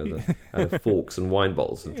Monster. The forks and wine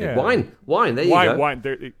bottles. And wine. There you go.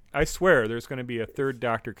 Wine. I swear, there's going to be a Third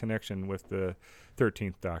Doctor connection with the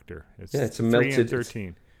 13th Doctor. It's a melted 3 and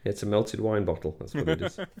 13. It's a melted wine bottle. That's what it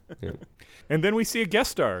is. Yeah. And then we see a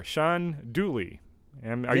guest star, Sean Dooley.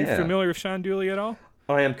 Are you familiar with Sean Dooley at all?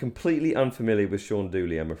 I am completely unfamiliar with Sean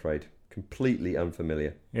Dooley, I'm afraid. Completely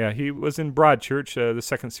unfamiliar. Yeah, he was in Broadchurch, the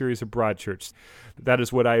second series of Broadchurch. That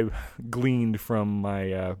is what I gleaned from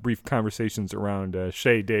my brief conversations around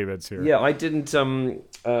Shay Davids here. Yeah, I didn't.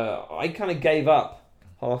 I kind of gave up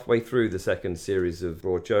halfway through the second series of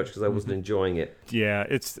Broadchurch because I wasn't enjoying it. Yeah,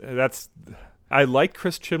 I like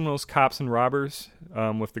Chris Chibnall's Cops and Robbers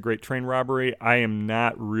with the Great Train Robbery. I am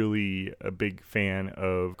not really a big fan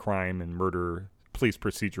of crime and murder police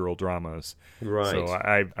procedural dramas. Right. So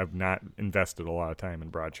I've not invested a lot of time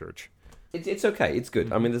in Broadchurch. It's okay. It's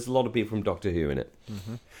good. I mean, there's a lot of people from Doctor Who in it.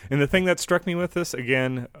 And the thing that struck me with this,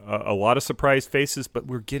 again, a lot of surprise faces, but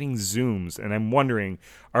we're getting zooms. And I'm wondering,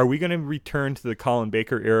 are we going to return to the Colin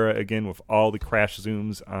Baker era again with all the crash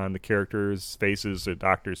zooms on the characters' faces, the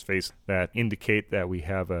Doctor's face, that indicate that we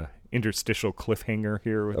have a interstitial cliffhanger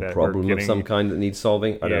here with a problem of some kind that needs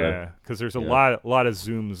solving? I don't know. Yeah, because there's a lot of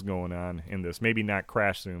zooms going on in this. Maybe not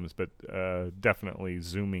crash zooms, but definitely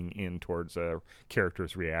zooming in towards a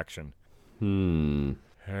character's reaction. All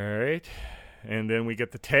right. And then we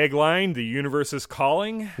get the tagline, "The universe is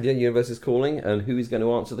calling." Yeah, universe is calling. And who is going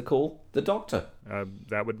to answer the call? The Doctor.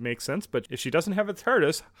 That would make sense. But if she doesn't have a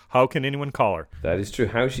TARDIS, how can anyone call her? That is true.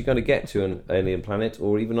 How is she going to get to an alien planet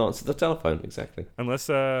or even answer the telephone? Exactly. Unless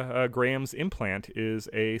Graham's implant is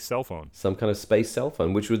a cell phone. Some kind of space cell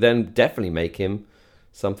phone, which would then definitely make him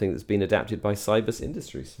something that's been adapted by Cybus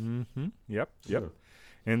Industries. Yep.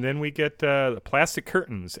 And then we get the plastic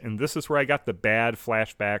curtains, and this is where I got the bad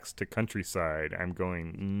flashbacks to Countryside. I'm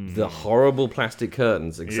going... The horrible plastic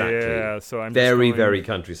curtains, exactly. Yeah, so I'm very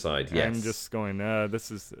Countryside, yes. I'm just going,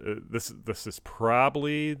 this is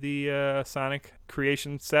probably the Sonic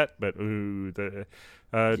creation set, but Chibnall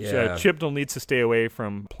needs to stay away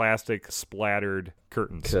from plastic splattered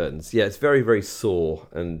curtains. Yeah, it's very Saw,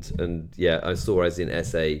 and I Saw as in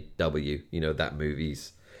SAW, that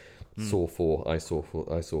movie's... Saw 4, I saw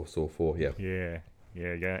Saw 4, yeah.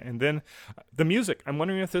 Yeah. And then the music. I'm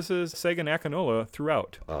wondering if this is Sega Nakanola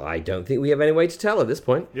throughout. I don't think we have any way to tell at this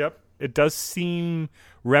point. Yep. It does seem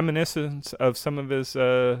reminiscent of some of his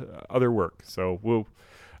other work. So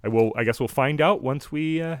I guess we'll find out once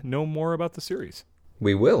we know more about the series.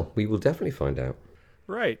 We will definitely find out.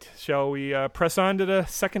 Right. Shall we press on to the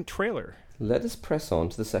second trailer? Let us press on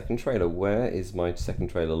to the second trailer. Where is my second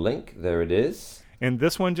trailer link? There it is. And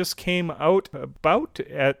this one just came out about,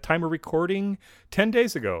 at time of recording, 10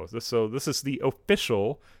 days ago. So this is the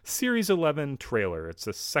official Series 11 trailer. It's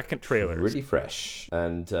the second trailer. Really fresh.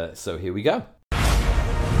 And so here we go.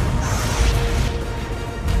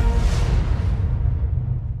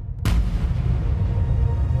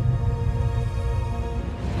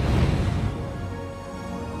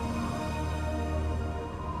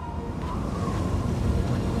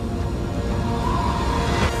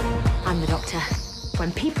 I'm the Doctor.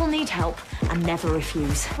 When people need help, I never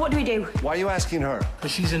refuse. What do we do? Why are you asking her? Because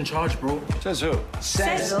she's in charge, bro. Says who?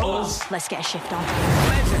 Says us. Let's get a shift on.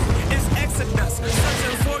 Legend is Exodus,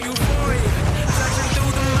 searching for euphoria, searching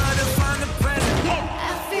through the mud to find the present.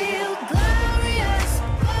 I feel glorious,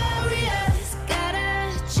 got a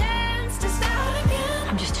chance to start again.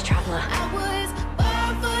 I'm just a traveller. I was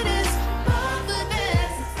born for this.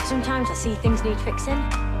 Sometimes I see things need fixing.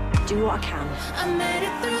 Do what I can. I made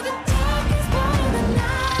it through the darkest part of the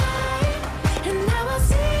night, and now I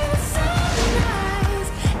see the sunrise.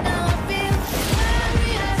 Now I feel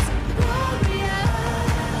glorious.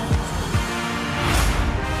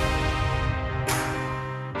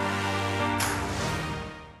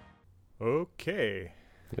 Okay.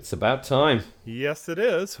 It's about time. Yes, it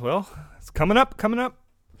is. Well, it's coming up.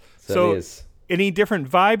 Certainly is. Any different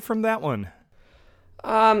vibe from that one?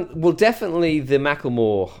 Well, definitely the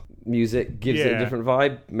Macklemore music gives it a different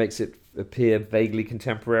vibe, makes it appear vaguely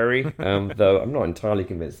contemporary. Though I'm not entirely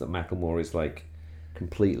convinced that Macklemore is like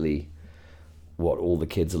completely what all the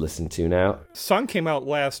kids are listening to now. Song came out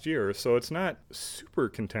last year, so it's not super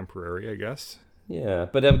contemporary, I guess. Yeah,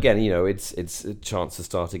 but again, it's a chance to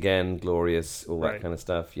start again, glorious, all that Right. kind of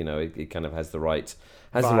stuff. It kind of has the right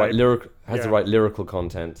Vibe. the right lyrical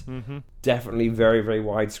content. Mm-hmm. Definitely very, very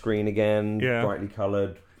widescreen again, Yeah. brightly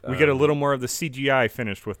coloured. We get a little more of the CGI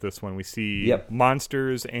finished with this one. We see Yep.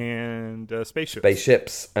 monsters and spaceships.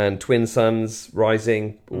 Spaceships and twin suns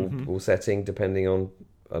rising, Mm-hmm. all setting, depending on,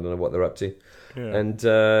 I don't know what they're up to. Yeah. And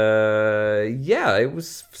it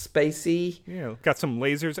was spacey. Yeah, got some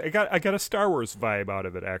lasers. I got a Star Wars vibe out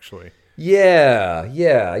of it, actually. Yeah.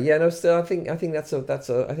 No, still, I think that's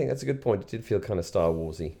a good point. It did feel kind of Star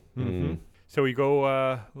Warsy. Mm-hmm. So we go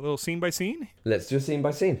a little scene by scene. Let's do scene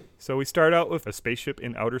by scene. So we start out with a spaceship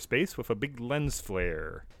in outer space with a big lens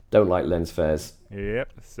flare. Don't like lens flares.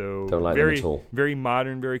 Yep. So Don't like them very, at all. very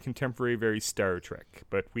modern, very contemporary, very Star Trek.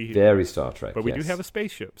 But we Very Star Trek. But we do yes. have a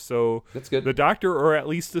spaceship. So That's good. The Doctor, or at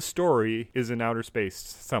least the story, is in outer space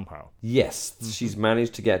somehow. Yes, she's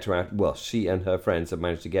managed to get to out. Well, she and her friends have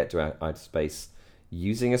managed to get to outer space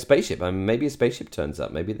using a spaceship. I mean, maybe a spaceship turns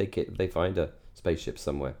up. Maybe they find a spaceship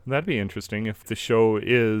somewhere. That'd be interesting if the show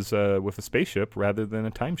is with a spaceship rather than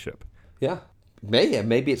a time ship. Yeah.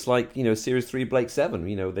 Maybe it's like, Series 3, Blake 7.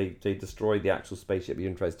 They destroy the actual spaceship you're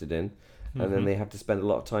interested in, and then they have to spend a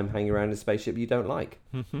lot of time hanging around in a spaceship you don't like.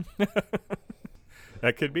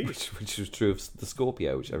 That could be. Which was true of the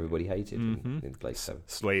Scorpio, which everybody hated in Blake 7.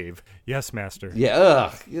 Slave. Yes, master. Yeah,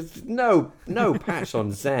 ugh. No patch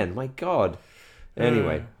on Zen. My God.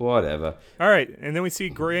 Anyway, whatever. All right, and then we see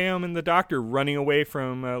Graham and the Doctor running away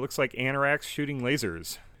from, looks like Anorax shooting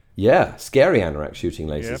lasers. Yeah, scary Anorak shooting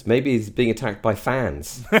lasers. Yep. Maybe he's being attacked by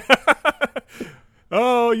fans.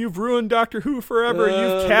 Oh, you've ruined Doctor Who forever.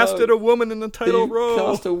 You've casted a woman in the title You role.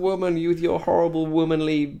 cast a woman with your horrible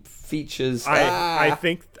womanly features. I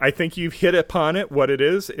think you've hit upon it. What it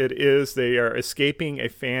is they are escaping a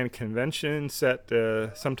fan convention set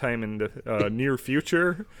sometime in the near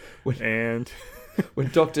future, and When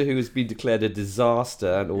Doctor Who has been declared a disaster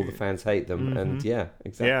and all the fans hate them, and yeah,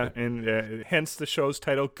 exactly. yeah, and hence the show's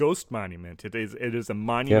title, Ghost Monument. It is a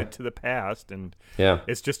monument to the past, and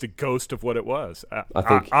it's just a ghost of what it was.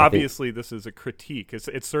 Obviously, this is a critique.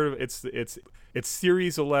 It's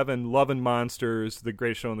Series 11, Love and Monsters, The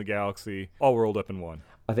Greatest Show in the Galaxy, all rolled up in one.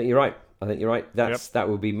 I think you're right. That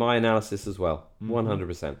would be my analysis as well.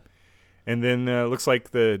 100%. And then looks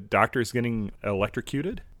like the Doctor's getting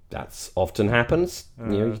electrocuted. That's often happens.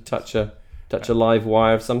 You touch a live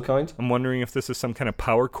wire of some kind. I'm wondering if this is some kind of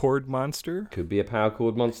power cord monster. Could be a power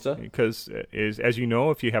cord monster. Because, as you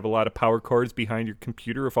know, if you have a lot of power cords behind your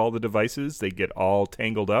computer, if all the devices, they get all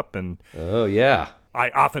tangled up. And Oh, yeah. I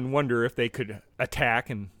often wonder if they could attack,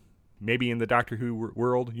 and maybe in the Doctor Who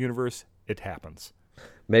world universe, it happens.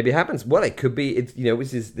 Maybe it happens. Well, it could be.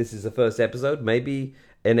 This is the first episode. Maybe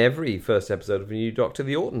in every first episode of a new Doctor,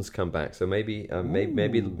 the Ortons come back. So maybe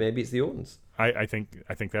it's the Ortons. I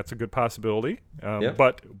think that's a good possibility.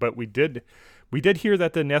 But we did hear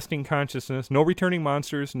that the nesting consciousness, no returning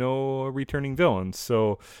monsters, no returning villains.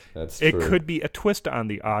 So That's it true. could be a twist on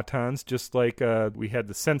the Autons, just like we had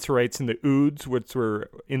the Sensorites and the Oods, which were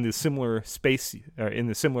in the similar space, in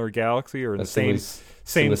the similar galaxy, or in the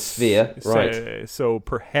same sphere, right? So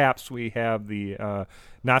perhaps we have the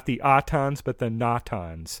not the Autons, but the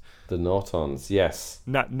Nautons. The Nautons, yes.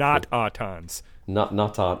 Not Autons. Not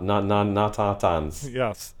Nautons.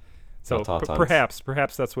 Yes. So Nautons.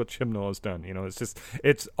 perhaps that's what Chibnall has done.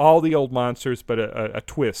 It's all the old monsters, but a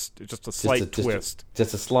twist, just a slight twist.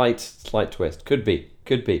 Just a slight twist. Could be.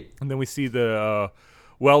 And then we see the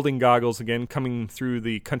welding goggles again coming through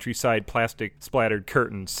the countryside plastic splattered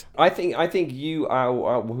curtains. I think you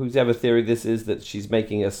whose ever theory this is that she's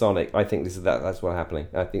making a Sonic. I think that's what's happening.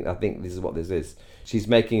 I think this is what this is. She's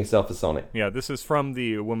making herself a Sonic. Yeah, this is from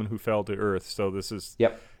the woman who fell to Earth. So this is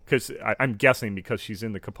because I'm guessing because she's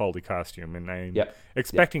in the Capaldi costume, and I'm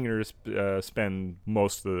expecting her to spend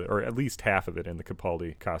most of or at least half of it in the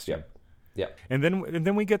Capaldi costume. Yep. And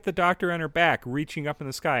then we get the Doctor on her back reaching up in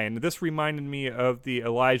the sky, and this reminded me of the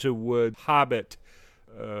Elijah Wood Hobbit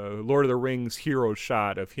Lord of the Rings hero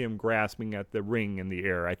shot of him grasping at the ring in the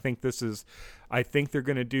air. I think they're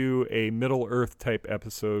going to do a Middle Earth type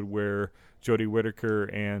episode where Jodie Whittaker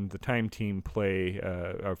and the Time Team play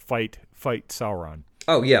fight Sauron.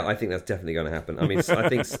 Oh yeah, I think that's definitely going to happen. I mean, I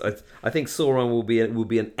think Sauron will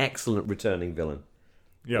be an excellent returning villain.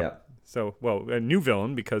 Yeah. So, well, a new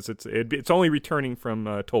villain because it's only returning from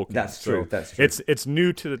Tolkien. That's true. That's true. It's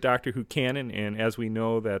new to the Doctor Who canon, and as we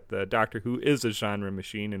know that the Doctor Who is a genre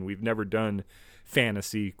machine, and we've never done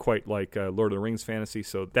fantasy quite like Lord of the Rings fantasy.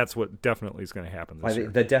 So that's what definitely is going to happen this year.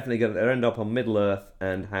 They're definitely going to end up on Middle Earth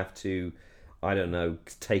and have to, I don't know,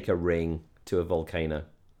 take a ring to a volcano.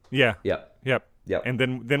 Yeah. Yep. And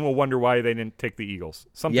then we'll wonder why they didn't take the Eagles.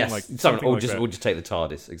 Something like that. We'll just take the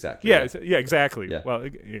TARDIS. Exactly. Yeah, exactly. Yeah. Well,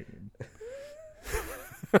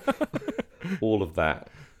 all of that.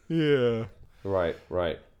 Yeah. Right.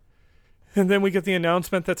 And then we get the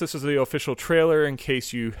announcement that this is the official trailer in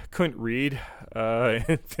case you couldn't read.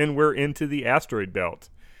 And then we're into the asteroid belt.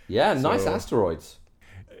 Yeah, nice asteroids.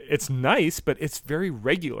 It's nice, but it's very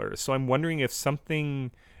regular. So I'm wondering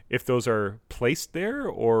if those are placed there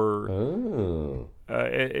or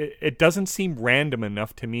it doesn't seem random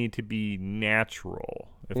enough to me to be natural,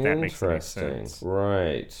 if that makes any sense.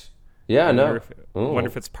 Right. Yeah, I wonder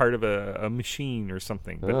if it's part of a machine or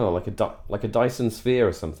something. But, like a Dyson sphere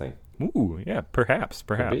or something. Ooh, yeah, perhaps.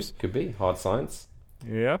 Could be. Hard science.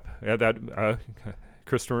 Yep. Yeah, that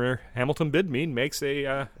Christopher Hamilton Bidmead makes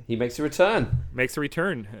a return.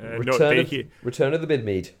 Return of the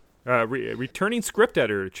Bidmead. Returning script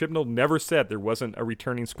editor. Chibnall never said there wasn't a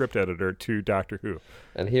returning script editor to Doctor Who.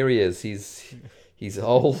 And here he is. He's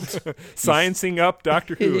old. Sciencing up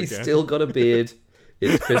Doctor Who He's again. still got a beard.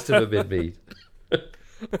 It's Christopher Bidmead.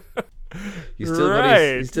 He's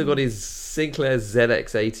still got his Sinclair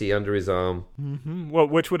ZX80 under his arm. Mm-hmm. Well,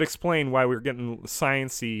 which would explain why we're getting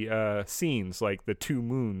sciencey scenes like the 2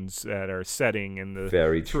 moons that are setting and the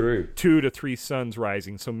very true 2 to 3 suns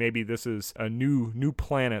rising. So maybe this is a new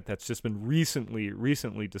planet that's just been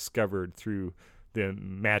recently discovered through the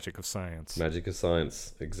magic of science. Magic of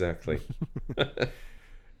science, exactly.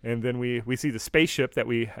 And then we see the spaceship that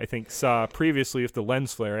I think saw previously with the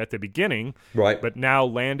lens flare at the beginning. Right. But now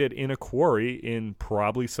landed in a quarry in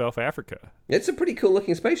probably South Africa. It's a pretty cool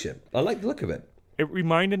looking spaceship. I like the look of it. It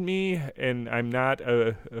reminded me, and I'm not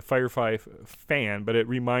a Firefly fan, but it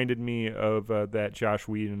reminded me of that Joss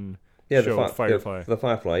Whedon show, Firefly. The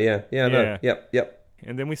Firefly, yeah. No, yep.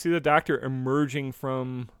 And then we see the Doctor emerging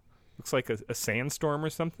from... looks like a sandstorm or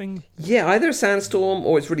something. Yeah, either a sandstorm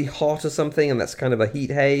or it's really hot or something, and that's kind of a heat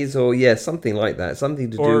haze, or something like that. Something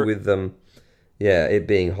to do with it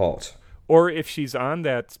being hot. Or if she's on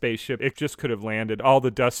that spaceship, it just could have landed, all the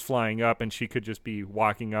dust flying up, and she could just be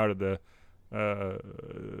walking out of the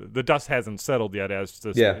dust hasn't settled yet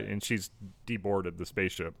and she's deboarded the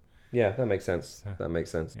spaceship. Yeah, that makes sense.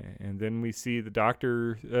 And then we see the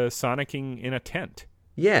Doctor sonicking in a tent.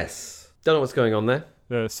 Yes. Don't know what's going on there.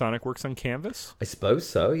 The Sonic works on canvas? I suppose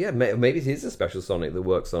so, yeah. Maybe it is a special Sonic that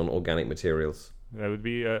works on organic materials. That would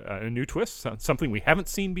be a new twist, something we haven't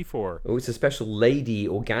seen before. Oh, it's a special lady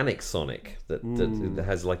organic Sonic that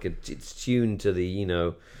has it's tuned to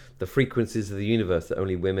the frequencies of the universe that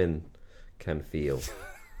only women can feel.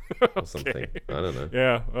 Or something. I don't know.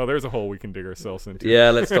 Yeah, well, there's a hole we can dig ourselves into. Yeah,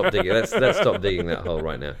 let's stop digging. Let's stop digging that hole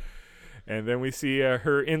right now. And then we see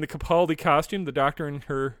her in the Capaldi costume, the Doctor in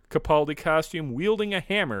her Capaldi costume, wielding a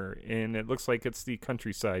hammer, and it looks like it's the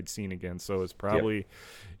countryside scene again. So it's probably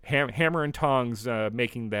hammer and tongs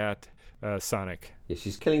making that Sonic. Yeah,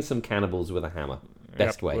 she's killing some cannibals with a hammer.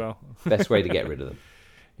 Best way to get rid of them.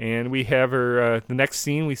 And we have her, the next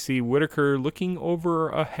scene, we see Whittaker looking over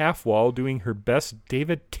a half wall, doing her best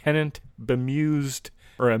David Tennant amused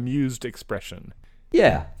expression.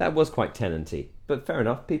 Yeah, that was quite Tennant-y. But fair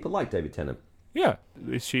enough, people like David Tennant. Yeah,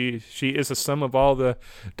 she is a sum of all the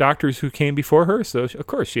Doctors who came before her, so of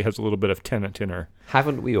course she has a little bit of Tennant in her.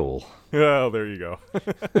 Haven't we all? Oh, there you go.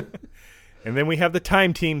 And then we have the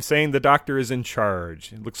Time Team saying the Doctor is in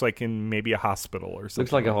charge. It looks like in maybe a hospital or something.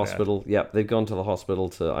 Looks like a hospital. Yep, they've gone to the hospital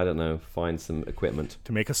to, I don't know, find some equipment.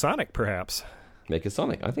 To make a Sonic, perhaps. Make a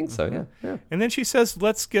Sonic, I think so, yeah. And then she says,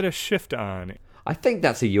 let's get a shift on. I think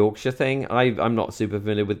that's a Yorkshire thing. I'm not super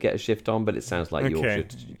familiar with get a shift on, but it sounds like Yorkshire.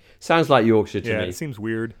 Sounds like Yorkshire to me. Yeah, it seems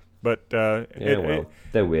weird, but they're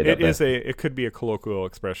weird. It could be a colloquial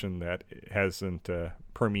expression that hasn't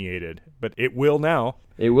permeated, but it will now.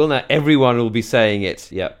 It will now. Everyone will be saying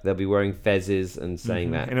it. Yep, they'll be wearing fezzes and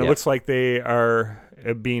saying that. And it looks like they are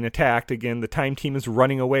being attacked again. The Time Team is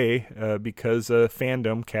running away because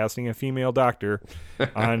fandom casting a female Doctor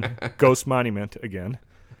on Ghost Monument again.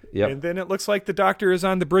 Yep. And then it looks like the Doctor is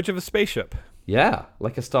on the bridge of a spaceship. Yeah,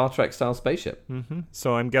 like a Star Trek style spaceship.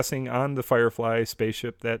 So I'm guessing on the Firefly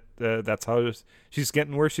spaceship that's how she's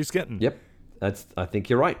getting where she's getting. Yep, I think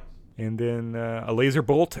you're right. And then a laser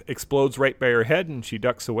bolt explodes right by her head, and she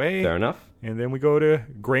ducks away. Fair enough. And then we go to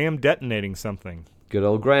Graham detonating something. Good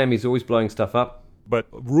old Graham, he's always blowing stuff up. But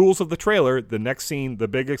rules of the trailer, the next scene, the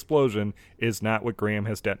big explosion, is not what Graham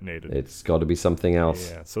has detonated. It's got to be something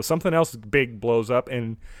else. Yeah, so something else big blows up,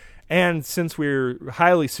 and since we're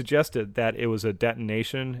highly suggested that it was a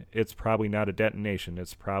detonation, it's probably not a detonation.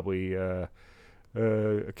 It's probably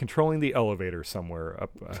controlling the elevator somewhere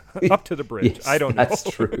up to the bridge. Yes, I don't know. That's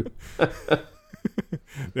true.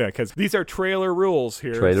 Yeah, because these are trailer rules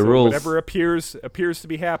here. Trailer so rules. Whatever appears to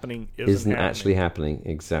be happening isn't actually happening.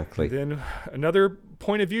 Exactly. Then another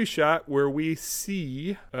point of view shot where we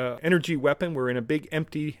see energy weapon. We're in a big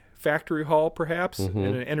empty factory hall, perhaps,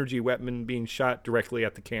 and an energy weapon being shot directly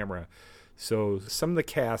at the camera. So some of the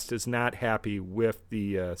cast is not happy with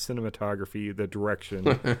the cinematography, the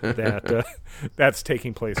direction that's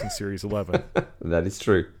taking place in Series 11. That is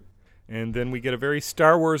true. And then we get a very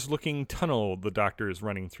Star Wars-looking tunnel the Doctor is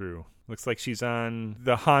running through. Looks like she's on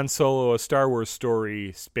the Han Solo, a Star Wars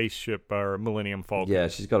story spaceship or Millennium Falcon. Yeah,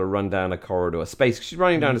 she's got to run down a corridor. She's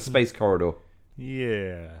running down a space corridor.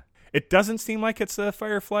 Yeah. It doesn't seem like it's a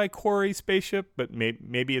Firefly Quarry spaceship, but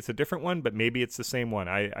maybe it's a different one, but maybe it's the same one.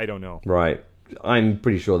 I don't know. Right. I'm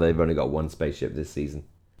pretty sure they've only got one spaceship this season.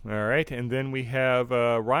 All right, and then we have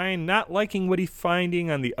Ryan not liking what he's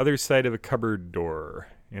finding on the other side of a cupboard door.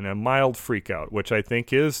 In a mild freakout, which I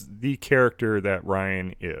think is the character that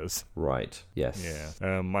Ryan is. Right, yes.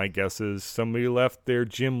 Yeah. My guess is somebody left their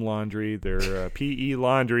gym laundry, their PE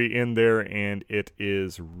laundry in there, and it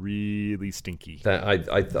is really stinky. I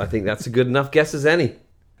think that's a good enough guess as any.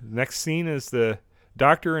 Next scene is the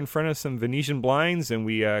Doctor in front of some Venetian blinds, and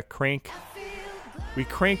we crank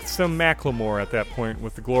some Macklemore at that point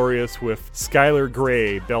with the Glorious, with Skylar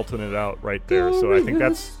Grey belting it out right there. So I think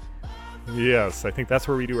that's... Yes, I think that's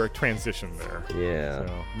where we do our transition there. Yeah.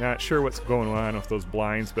 So, not sure what's going on with those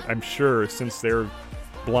blinds, but I'm sure since they're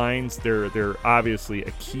blinds, they're obviously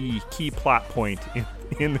a key plot point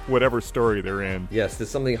in whatever story they're in. Yes,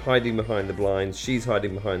 there's something hiding behind the blinds. She's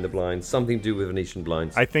hiding behind the blinds. Something to do with Venetian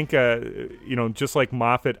blinds. I think, just like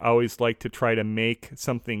Moffat always liked to try to make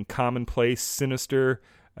something commonplace, sinister,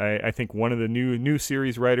 I think one of the new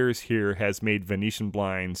series writers here has made Venetian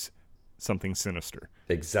blinds something sinister.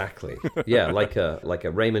 Exactly. Yeah, like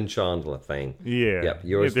a Raymond Chandler thing. Yeah. Yep.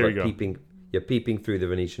 You're there you go. peeping through the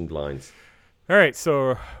Venetian blinds. All right,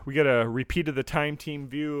 so we get a repeat of the Time Team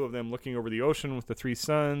view of them looking over the ocean with the three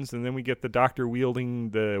suns, and then we get the Doctor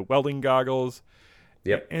wielding the welding goggles.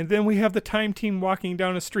 Yep. And then we have the Time Team walking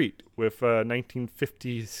down a street with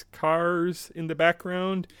 1950s cars in the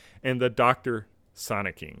background and the Doctor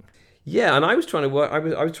sonicking. Yeah, and I was trying to work. I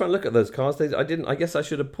was trying to look at those cars. I didn't. I guess I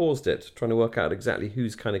should have paused it, trying to work out exactly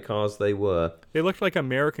whose kind of cars they were. They looked like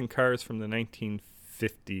American cars from the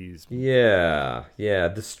 1950s. Yeah.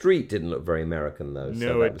 The street didn't look very American though.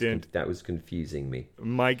 No, it didn't. That was confusing me.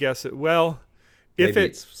 My guess, Maybe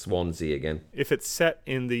it's Swansea again. If it's set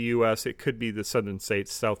in the U.S., it could be the southern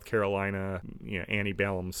states, South Carolina,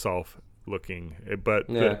 antebellum South looking. But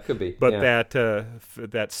it could be. But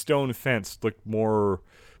that stone fence looked more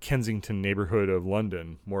Kensington neighborhood of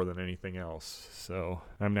London more than anything else. So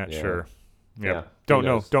I'm not sure. Yeah. Don't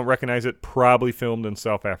know. Don't recognize it. Probably filmed in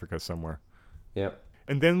South Africa somewhere. Yep.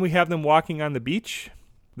 And then we have them walking on the beach.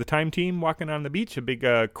 The Time Team walking on the beach, a big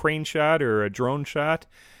crane shot or a drone shot.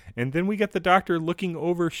 And then we get the Doctor looking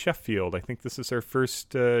over Sheffield. I think this is our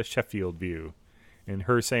first Sheffield view. And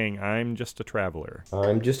her saying, "I'm just a traveler."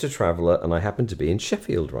 I'm just a traveler, and I happen to be in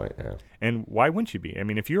Sheffield right now. And why wouldn't you be? I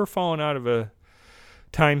mean, if you were falling out of a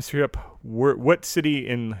time trip, what city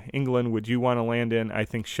in England would you want to land in? I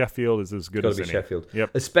think Sheffield is as good as any. Got to be Sheffield.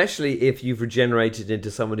 Yep. Especially if you've regenerated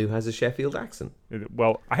into someone who has a Sheffield accent.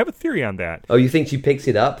 Well, I have a theory on that. Oh, you think she picks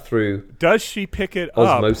it up through Does she pick it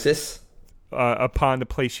osmosis? Upon the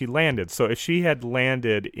place she landed. So if she had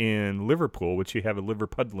landed in Liverpool, would she have a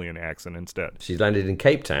Liverpudlian accent instead? She's landed in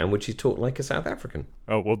Cape Town, would she talk like a South African?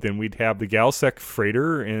 Oh, well, then we'd have the Galsec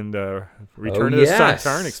freighter and Return to the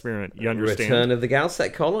Saturn experiment. You understand? Return of the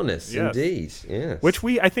Galsec colonists, Yes. indeed. Yes. Which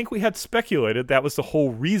I think we had speculated that was the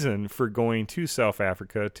whole reason for going to South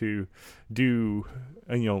Africa to do,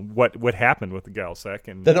 what happened with the Galsec.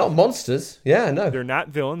 And they're not monsters. Yeah, no. they're not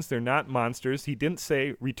villains. They're not monsters. He didn't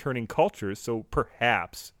say returning cultures, so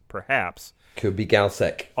perhaps Could be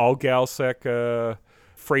Galsec. all Galsec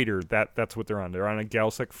freighter. That's what they're on. They're on a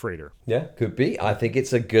Galsec freighter. Yeah, could be. I think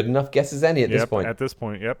it's a good enough guess as any at this point. At this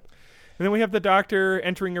point, yep. And then we have the doctor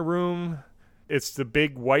entering a room. It's the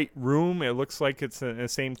big white room. It looks like it's in the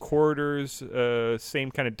same corridors,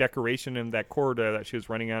 same kind of decoration in that corridor that she was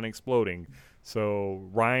running on exploding. So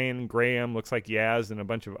Ryan, Graham, looks like Yaz, and a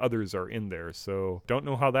bunch of others are in there. So don't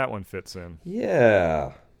know how that one fits in.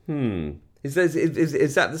 Yeah. Is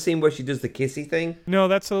that the scene where she does the kissy thing? No,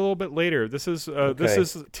 that's a little bit later. This is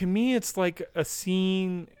to me, it's like a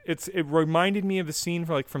scene. It reminded me of the scene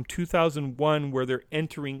from 2001 where they're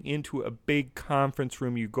entering into a big conference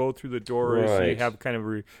room. You go through the doors, so you have kind of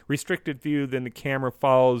a restricted view. Then the camera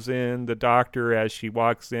follows in the doctor as she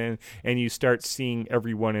walks in, and you start seeing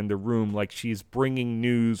everyone in the room like she's bringing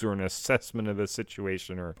news or an assessment of a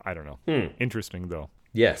situation, or I don't know. Interesting though.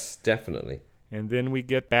 Yes, definitely. And then we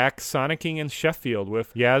get back sonicking in Sheffield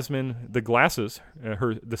with Yasmin, the glasses,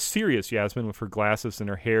 the serious Yasmin with her glasses and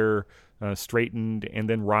her hair straightened, and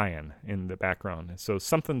then Ryan in the background. So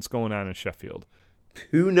something's going on in Sheffield.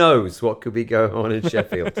 Who knows what could be going on in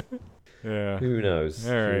Sheffield? Yeah. Who knows?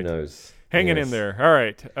 All right. Who knows? Hanging in there. All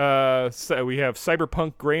right. So we have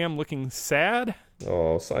Cyberpunk Graham looking sad.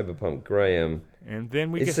 Oh, Cyberpunk Graham. And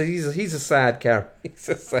then we he's a sad character. He's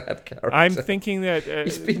a sad character. I'm thinking that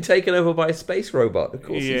he's been taken over by a space robot. Of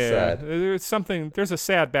course, he's sad. There's a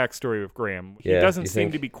sad backstory with Graham. He Yeah, doesn't you seem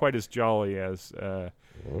think? to be quite as jolly as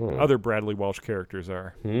other Bradley Walsh characters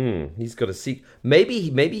are. He's got a secret. Maybe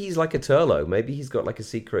he's like a Turlo. Maybe he's got like a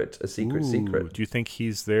secret. Do you think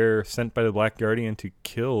he's there sent by the Black Guardian to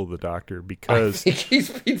kill the Doctor? I Because think he's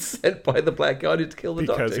been sent by the Black Guardian to kill the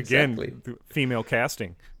Doctor. because again, Exactly. female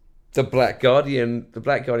casting. The Black Guardian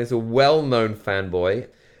is a well-known fanboy,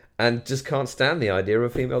 and just can't stand the idea of a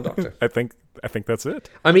female Doctor. I think that's it.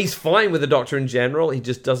 I mean, he's fine with the Doctor in general. He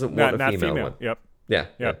just doesn't want Not a female one. Yep. Yeah.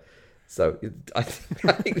 So I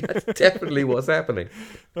think that's definitely what's happening.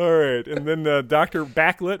 All right, and then Dr.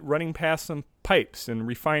 Backlit running past some pipes and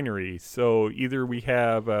refinery. So either we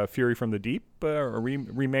have Fury from the Deep, a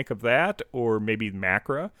remake of that, or maybe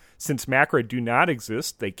Macra. Since Macra do not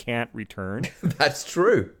exist, they can't return. That's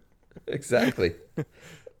true. Exactly.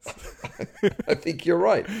 I think you're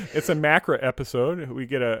right. It's a Macra episode. We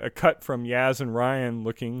get a cut from Yaz and Ryan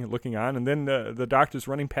looking on, and then the Doctor's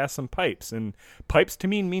running past some pipes. And pipes to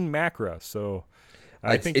me mean Macra, so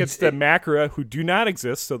I think it's the Macra who do not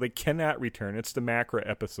exist, so they cannot return. It's the Macra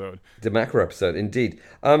episode. The Macra episode, indeed.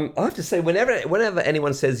 I have to say, whenever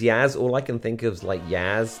anyone says Yaz, all I can think of is like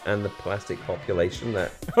Yaz and the Plastic Population.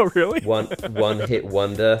 That Oh, really? one hit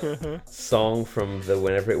wonder song from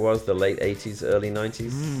whenever it was, the late 80s, early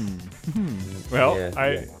 90s. Well,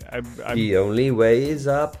 Yeah, I'm The only way is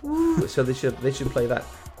up. Woo. So they should play that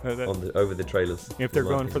that- over the trailers. if they're in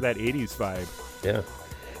my going for opinion. that 80s vibe. Yeah.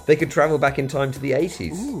 They could travel back in time to the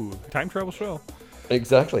 80s. Ooh, time travel show.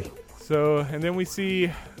 Exactly. So, and then we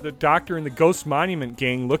see the Doctor and the Ghost Monument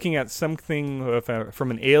gang looking at something from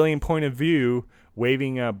an alien point of view,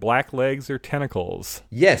 waving black legs or tentacles.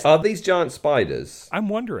 Yes. Are these giant spiders? I'm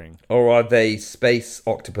wondering, Or are they space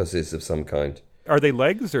octopuses of some kind? are they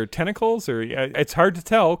legs or tentacles? Or it's hard to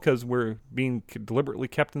tell because we're being deliberately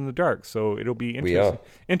kept in the dark. So it'll be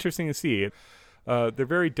interesting to see. They're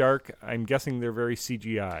very dark. I'm guessing they're very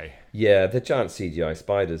CGI. Yeah, they're giant CGI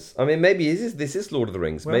spiders. I mean, maybe this is Lord of the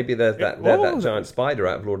Rings. Well, maybe there's that giant spider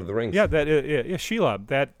out of Lord of the Rings. Yeah, Shelob.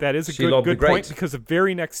 That is a Shelob the good point Great. because the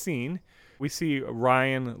very next scene we see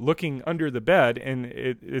Ryan looking under the bed and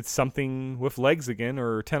it's something with legs again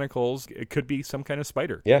or tentacles. It could be some kind of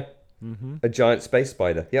spider. Yeah. A giant space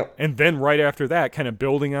spider. Yep. And then right after that, kind of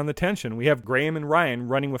building on the tension, we have Graham and Ryan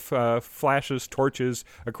running with flashes, torches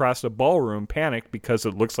across the ballroom, panicked because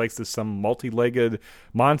it looks like there's some multi-legged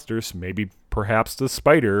monsters, maybe perhaps the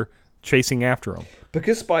spider, chasing after them.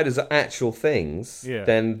 Because spiders are actual things,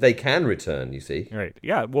 then they can return, you see. Right.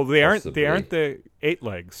 Yeah. Well, they aren't Possibly. the 8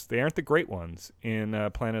 legs. They aren't the great ones in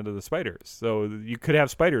Planet of the Spiders. So you could have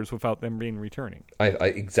spiders without them being returning.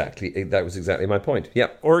 That was exactly my point.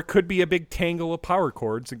 Yep. Or it could be a big tangle of power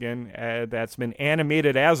cords again that's been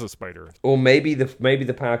animated as a spider. Or maybe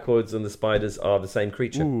the power cords and the spiders are the same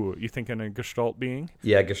creature. Ooh, you thinking a Gestalt being?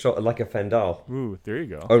 Yeah, like a Fandal. Ooh, there you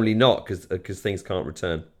go. Only not because things can't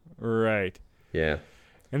return. Right. Yeah.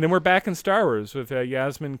 And then we're back in Star Wars with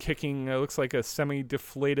Yasmin kicking, looks like a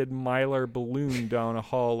semi-deflated Mylar balloon down a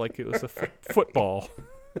hall like it was a football.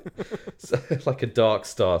 So, like a Dark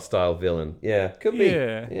Star style villain. Yeah, could be.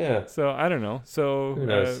 Yeah. So I don't know. So Who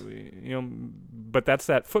knows? But that's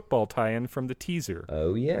that football tie-in from the teaser.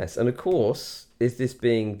 Oh yes, and of course, is this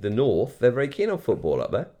being the North? They're very keen on football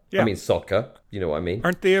up there. Yeah. I mean soccer. You know what I mean?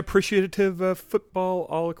 Aren't they appreciative of football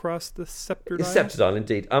all across the Sceptred It's Isles? Sceptred Isle,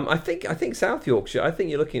 indeed. I think South Yorkshire. I think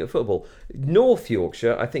you're looking at football. North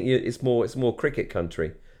Yorkshire. I think it's more cricket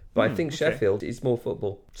country. But I think Sheffield is more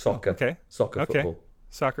football. Soccer. Okay. Soccer football.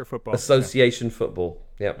 Soccer football. Association football.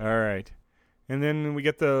 Yep. All right. And then we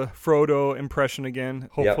get the Frodo impression again.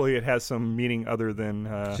 Hopefully it has some meaning other than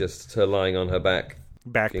Just her lying on her back.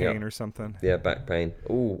 back pain up. or something. Yeah, back pain.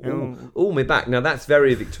 Oh, my back. Now that's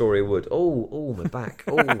very Victoria Wood. Oh, my back.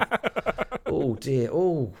 Oh, dear.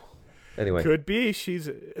 Oh. Anyway. Could be.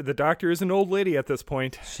 The doctor is an old lady at this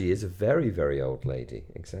point. She is a very, very old lady.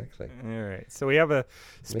 Exactly. All right. So we have a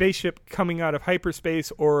spaceship coming out of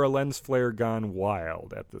hyperspace or a lens flare gone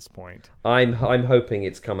wild at this point. I'm hoping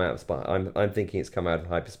it's come out of I'm thinking it's come out of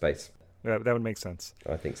hyperspace. That would make sense.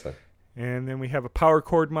 I think so. And then we have a power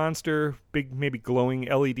cord monster, big, maybe glowing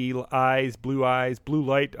LED eyes, blue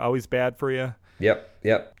light, always bad for you.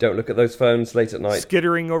 Yep. Don't look at those phones late at night.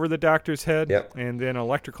 Skittering over the doctor's head. Yep. And then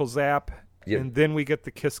electrical zap. Yep. And then we get the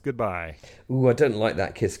kiss goodbye. Ooh, I don't like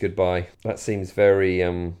that kiss goodbye. That seems very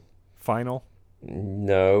Final.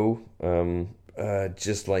 no,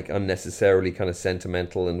 just like unnecessarily kind of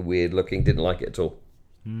sentimental and weird looking. Didn't like it at all.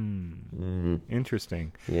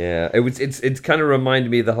 Interesting. Yeah, it's kind of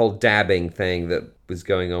reminded me of the whole dabbing thing that was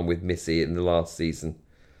going on with Missy in the last season.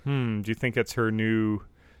 Do you think it's her new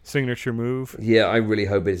signature move? Yeah, I really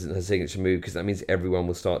hope it isn't her signature move, because that means everyone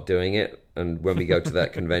will start doing it, and when we go to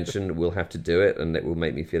that convention, we'll have to do it, and it will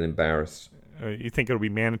make me feel embarrassed. You think it'll be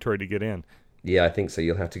mandatory to get in? Yeah, I think so.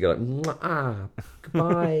 You'll have to go like, "Mwah,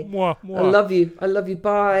 goodbye. Mwah, mwah. I love you,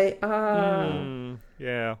 bye.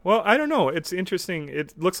 Yeah. Well, I don't know. It's interesting.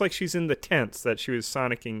 It looks like she's in the tents that she was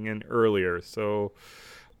sonicking in earlier, so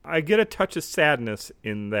I get a touch of sadness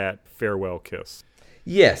in that farewell kiss.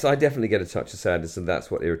 Yes, I definitely get a touch of sadness, and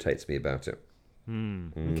that's what irritates me about it.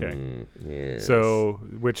 Okay. Yes. So,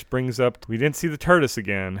 which brings up, we didn't see the TARDIS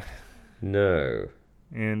again. No.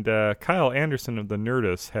 And Kyle Anderson of the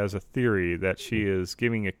Nerdist has a theory that she is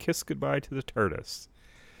giving a kiss goodbye to the TARDIS.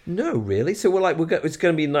 No, really? So it's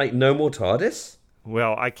going to be like no more TARDIS?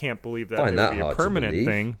 Well, I can't believe that Find it would that be a hard to permanent believe.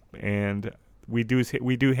 thing. And we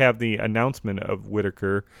do have the announcement of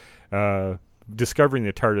Whittaker discovering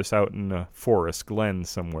the TARDIS out in a forest, Glen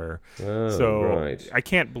somewhere. Oh, so right. I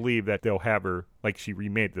can't believe that they'll have her, like she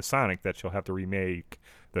remade the Sonic, that she'll have to remake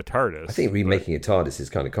the TARDIS. I think remaking a TARDIS is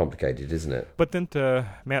kind of complicated, isn't it? But didn't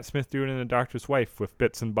Matt Smith do it in The Doctor's Wife with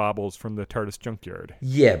bits and bobbles from the TARDIS junkyard?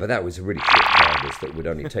 Yeah, but that was a really quick TARDIS that would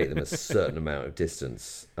only take them a certain amount of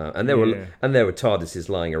distance, and there were TARDISes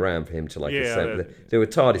lying around for him to assemble. There were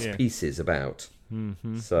TARDIS pieces about.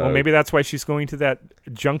 Mm-hmm. So well, maybe that's why she's going to that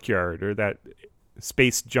junkyard or that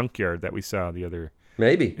space junkyard that we saw the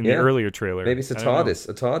earlier trailer. Maybe it's a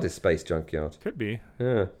TARDIS space junkyard. Could be.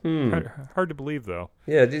 Yeah. Hard to believe, though.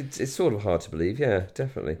 Yeah, it's sort of hard to believe. Yeah,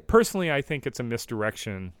 definitely. Personally, I think it's a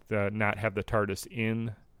misdirection to not have the TARDIS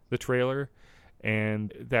in the trailer,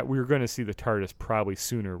 and that we're going to see the TARDIS probably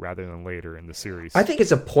sooner rather than later in the series. I think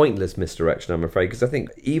it's a pointless misdirection, I'm afraid, because I think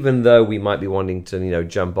even though we might be wanting to,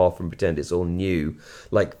 jump off and pretend it's all new,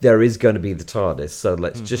 like there is going to be the TARDIS, so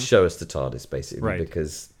let's just show us the TARDIS, basically, Right.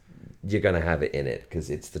 Because you're going to have it in it, because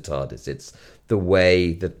it's the TARDIS. It's the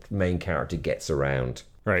way the main character gets around.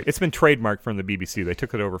 Right. It's been trademarked from the BBC. They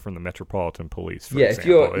took it over from the Metropolitan Police, for If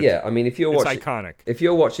example. you're it's watching, iconic. If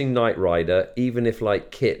you're watching Knight Rider, even if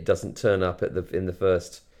like Kit doesn't turn up in the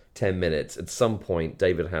first 10 minutes, at some point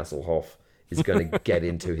David Hasselhoff is going to get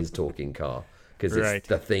into his talking car, because it's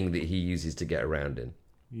the thing that he uses to get around in.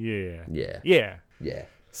 Yeah.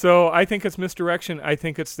 So I think it's misdirection. I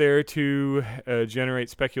think it's there to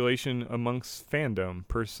generate speculation amongst fandom,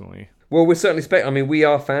 personally. Well, we're certainly we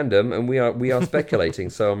are fandom, and we are speculating.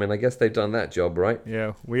 So I guess they've done that job, right?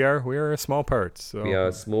 Yeah, we are a small part. So we are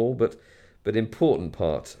a small but important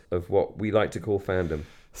part of what we like to call fandom.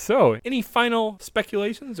 So, any final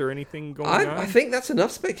speculations or anything going on? I think that's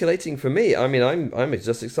enough speculating for me. I'm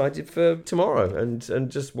just excited for tomorrow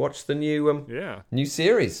and just watch the new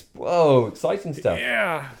series. Whoa, exciting stuff.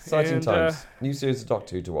 Yeah. Exciting times. New series of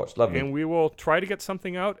Doctor Who to watch. Lovely. And we will try to get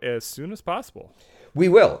something out as soon as possible. We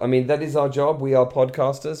will. That is our job. We are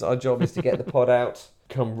podcasters. Our job is to get the pod out,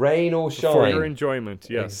 come rain or shine. For your enjoyment,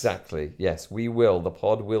 yes. Exactly. Yes, we will. The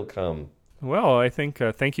pod will come. Well, I think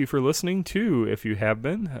thank you for listening to, if you have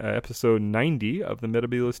been, episode 90 of the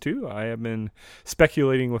Metabulus 2. I have been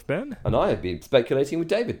speculating with Ben. And I have been speculating with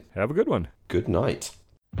David. Have a good one. Good night.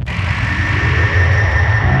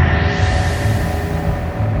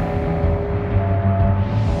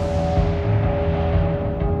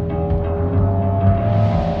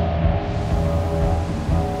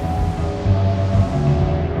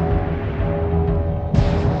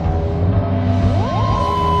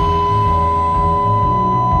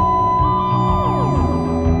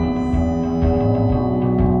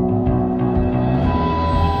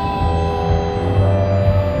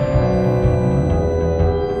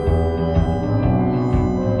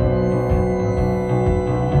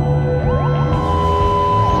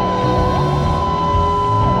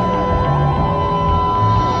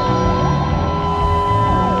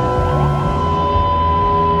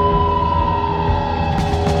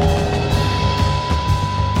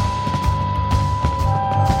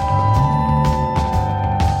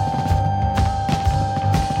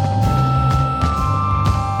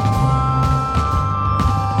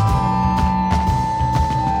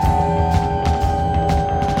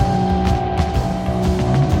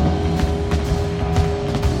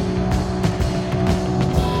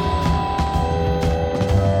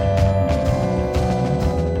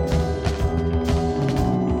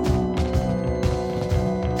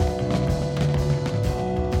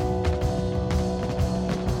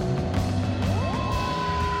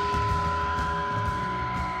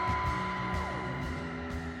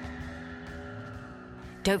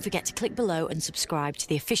 Don't forget to click below and subscribe to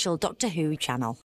the official Doctor Who channel.